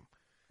track him.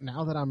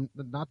 Now that I'm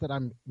not that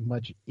I'm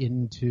much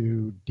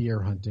into deer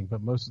hunting,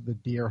 but most of the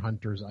deer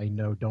hunters I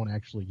know don't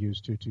actually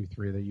use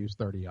 2.23; they use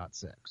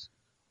 30-06.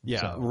 Yeah,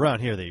 so,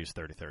 around here they use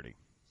 30-30.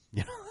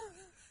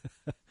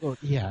 Well,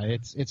 yeah,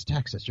 it's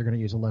Texas. You're going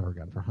to use a lever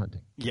gun for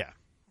hunting. Yeah,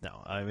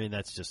 no, I mean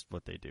that's just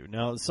what they do.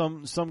 Now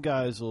some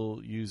guys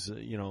will use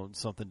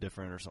something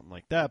different or something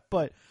like that,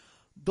 but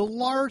the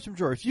large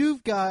majority, if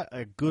you've got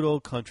a good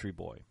old country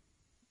boy,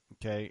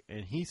 okay,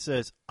 and he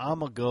says, "I'm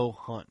gonna go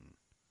hunting,"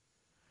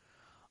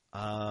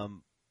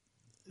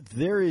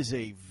 there is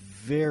a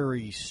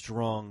very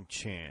strong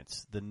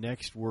chance the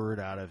next word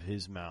out of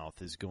his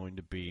mouth is going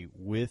to be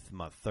with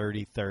my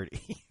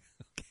 30-30.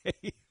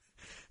 Okay,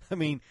 I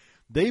mean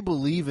they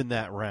believe in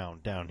that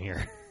round down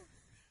here.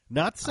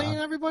 Not saying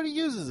everybody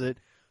uses it,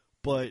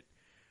 but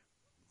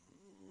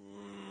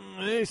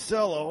they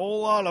sell a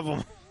whole lot of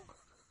them.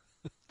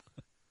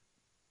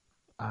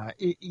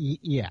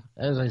 Yeah,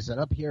 as I said,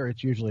 up here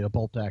it's usually a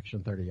bolt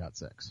action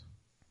 30-06.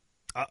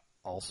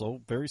 Also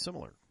very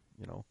similar,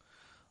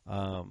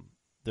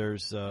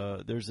 There's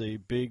a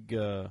big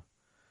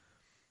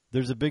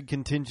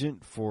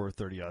contingent for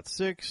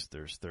 30-06.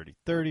 There's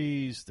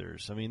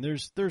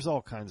 30-30s. There's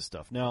all kinds of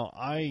stuff. Now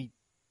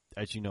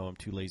as you know, I'm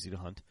too lazy to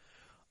hunt.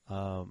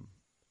 But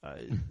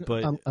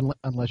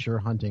unless you're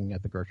hunting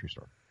at the grocery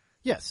store.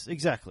 Yes,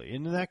 exactly.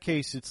 And in that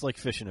case, it's like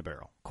fish in a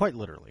barrel, quite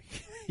literally.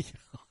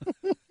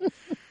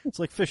 It's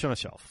like fish on a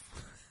shelf.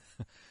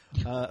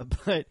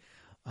 But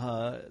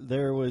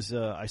there was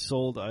I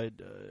sold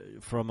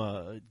from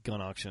a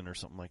gun auction or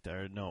something like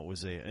that. No, it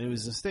was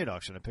a state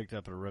auction. I picked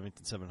up a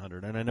Remington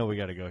 700, and I know we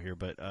got to go here,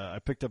 but I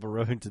picked up a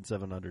Remington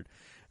 700,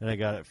 and I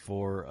got it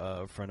for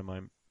a friend of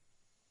mine,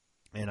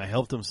 and I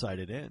helped him sight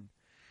it in,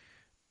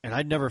 and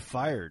I'd never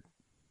fired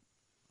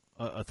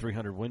a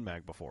 300 Win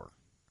Mag before,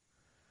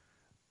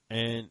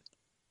 and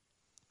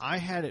I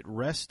had it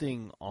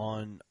resting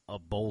on a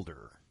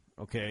boulder.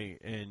 Okay,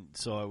 and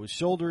so I was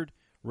shouldered,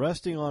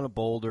 resting on a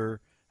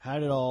boulder,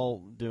 had it all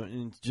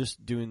doing,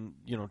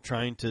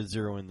 trying to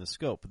zero in the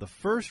scope. The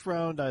first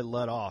round I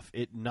let off,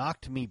 it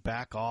knocked me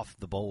back off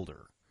the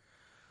boulder.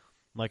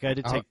 Like I had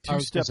to take two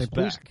steps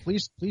back.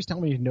 Please tell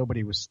me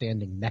nobody was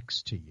standing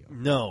next to you.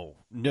 No.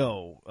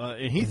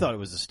 And he thought it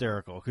was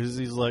hysterical because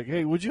he's like,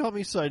 "Hey, would you help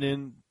me sight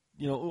in?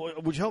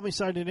 Would you help me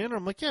sight it in?" And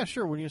I'm like, "Yeah,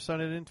 sure. What do you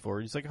sight it in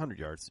for?" He's like, 100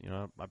 yards.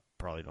 I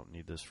probably don't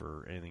need this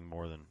for anything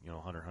more than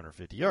 100,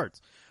 150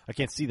 yards. I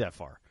can't see that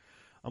far.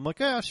 I'm like,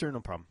 "Yeah, sure, no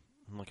problem."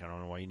 I'm like, "I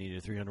don't know why you need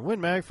a 300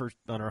 Win Mag for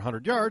under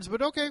 100 yards,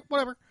 but okay,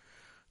 whatever.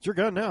 It's your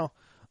gun now."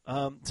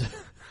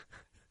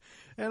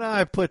 And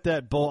I put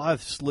that bolt. I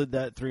slid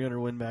that 300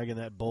 Win Mag in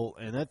that bolt,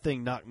 and that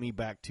thing knocked me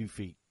back 2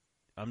 feet.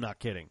 I'm not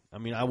kidding.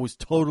 I was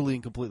totally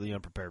and completely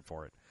unprepared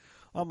for it.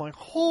 I'm like,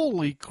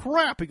 "Holy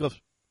crap!" He goes,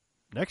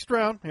 next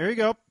round. Here you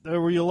go.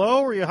 Were you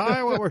low? Were you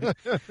high? What were you?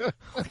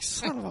 Like,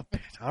 son of a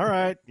bitch. All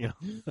right.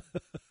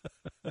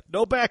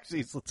 No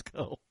backseats. Let's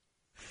go.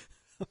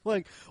 I'm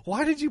like,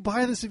 why did you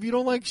buy this if you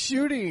don't like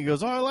shooting? He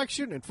goes, oh, I like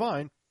shooting it.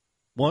 Fine.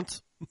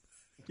 Once.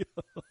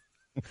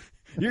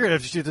 You're going to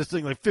have to shoot this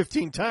thing like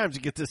 15 times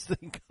to get this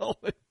thing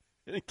going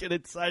and get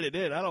it sighted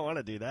in. I don't want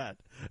to do that.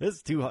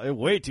 It's too high,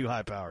 way too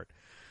high powered.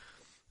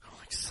 I'm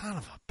like, son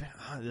of a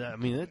bitch. I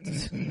mean,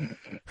 I'm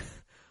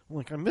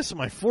like, I'm missing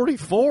my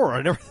 44.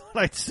 I never thought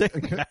I'd say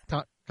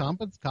that.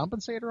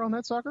 Compensator on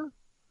that sucker?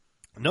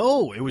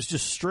 No, it was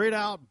just straight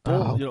out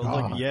bull.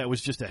 God. It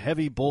was just a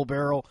heavy bull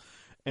barrel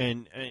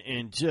and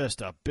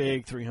just a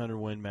big 300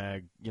 Win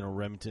Mag,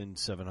 Remington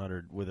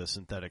 700 with a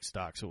synthetic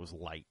stock, so it was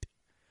light.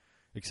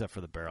 Except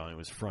for the barrel, and it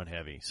was front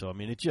heavy. So, I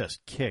mean, it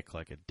just kicked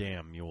like a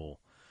damn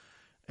mule.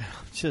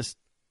 Just,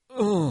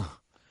 ugh.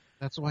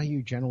 That's why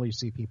you generally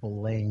see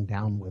people laying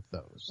down with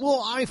those.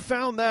 Well, I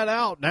found that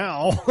out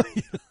now.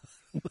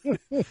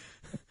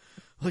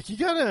 Like, you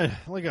got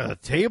a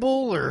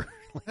table, or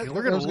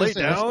we're going to lay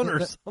down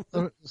or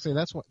something? See,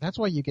 that's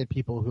why you get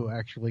people who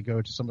actually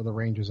go to some of the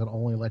ranges that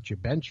only let you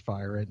bench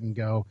fire it and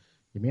go,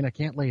 you mean I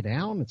can't lay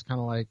down? It's kind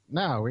of like,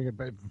 no,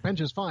 bench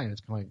is fine.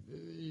 It's kind of like,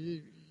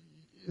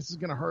 this is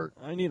gonna hurt.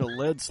 I need a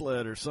lead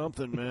sled or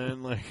something,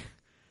 man. Like,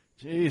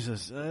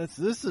 Jesus,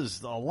 this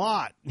is a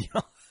lot.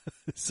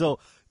 So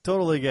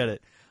totally get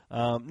it.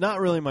 Not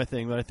really my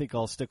thing, but I think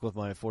I'll stick with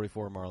my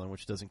 44 Marlin,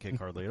 which doesn't kick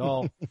hardly at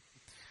all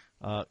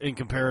in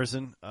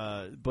comparison.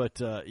 But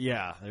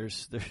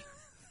there's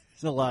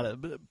a lot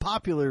of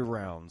popular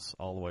rounds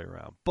all the way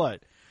around.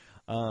 But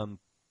you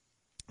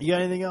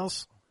got anything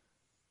else?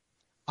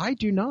 I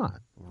do not.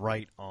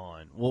 Right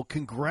on. Well,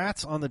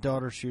 congrats on the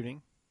daughter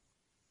shooting.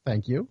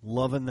 Thank you.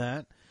 Loving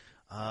that.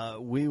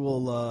 We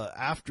will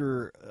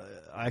after.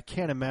 I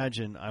can't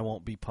imagine I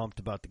won't be pumped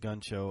about the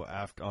gun show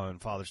on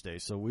Father's Day.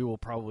 So we will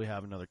probably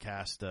have another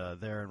cast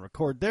there and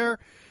record there,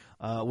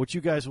 which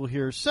you guys will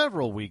hear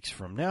several weeks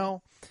from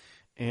now.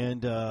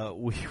 And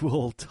we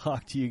will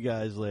talk to you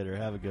guys later.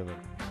 Have a good one.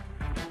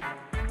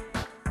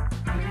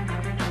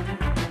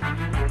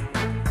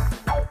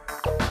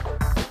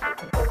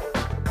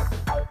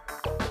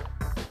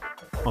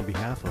 On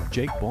behalf of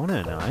Jake Buona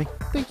and I,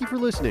 thank you for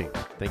listening.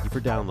 Thank you for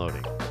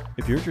downloading.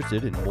 If you're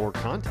interested in more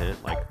content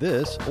like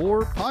this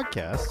or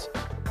podcasts,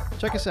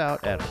 check us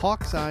out at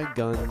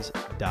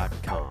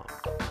hawkeyeguns.com.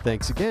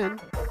 Thanks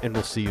again, and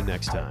we'll see you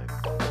next time.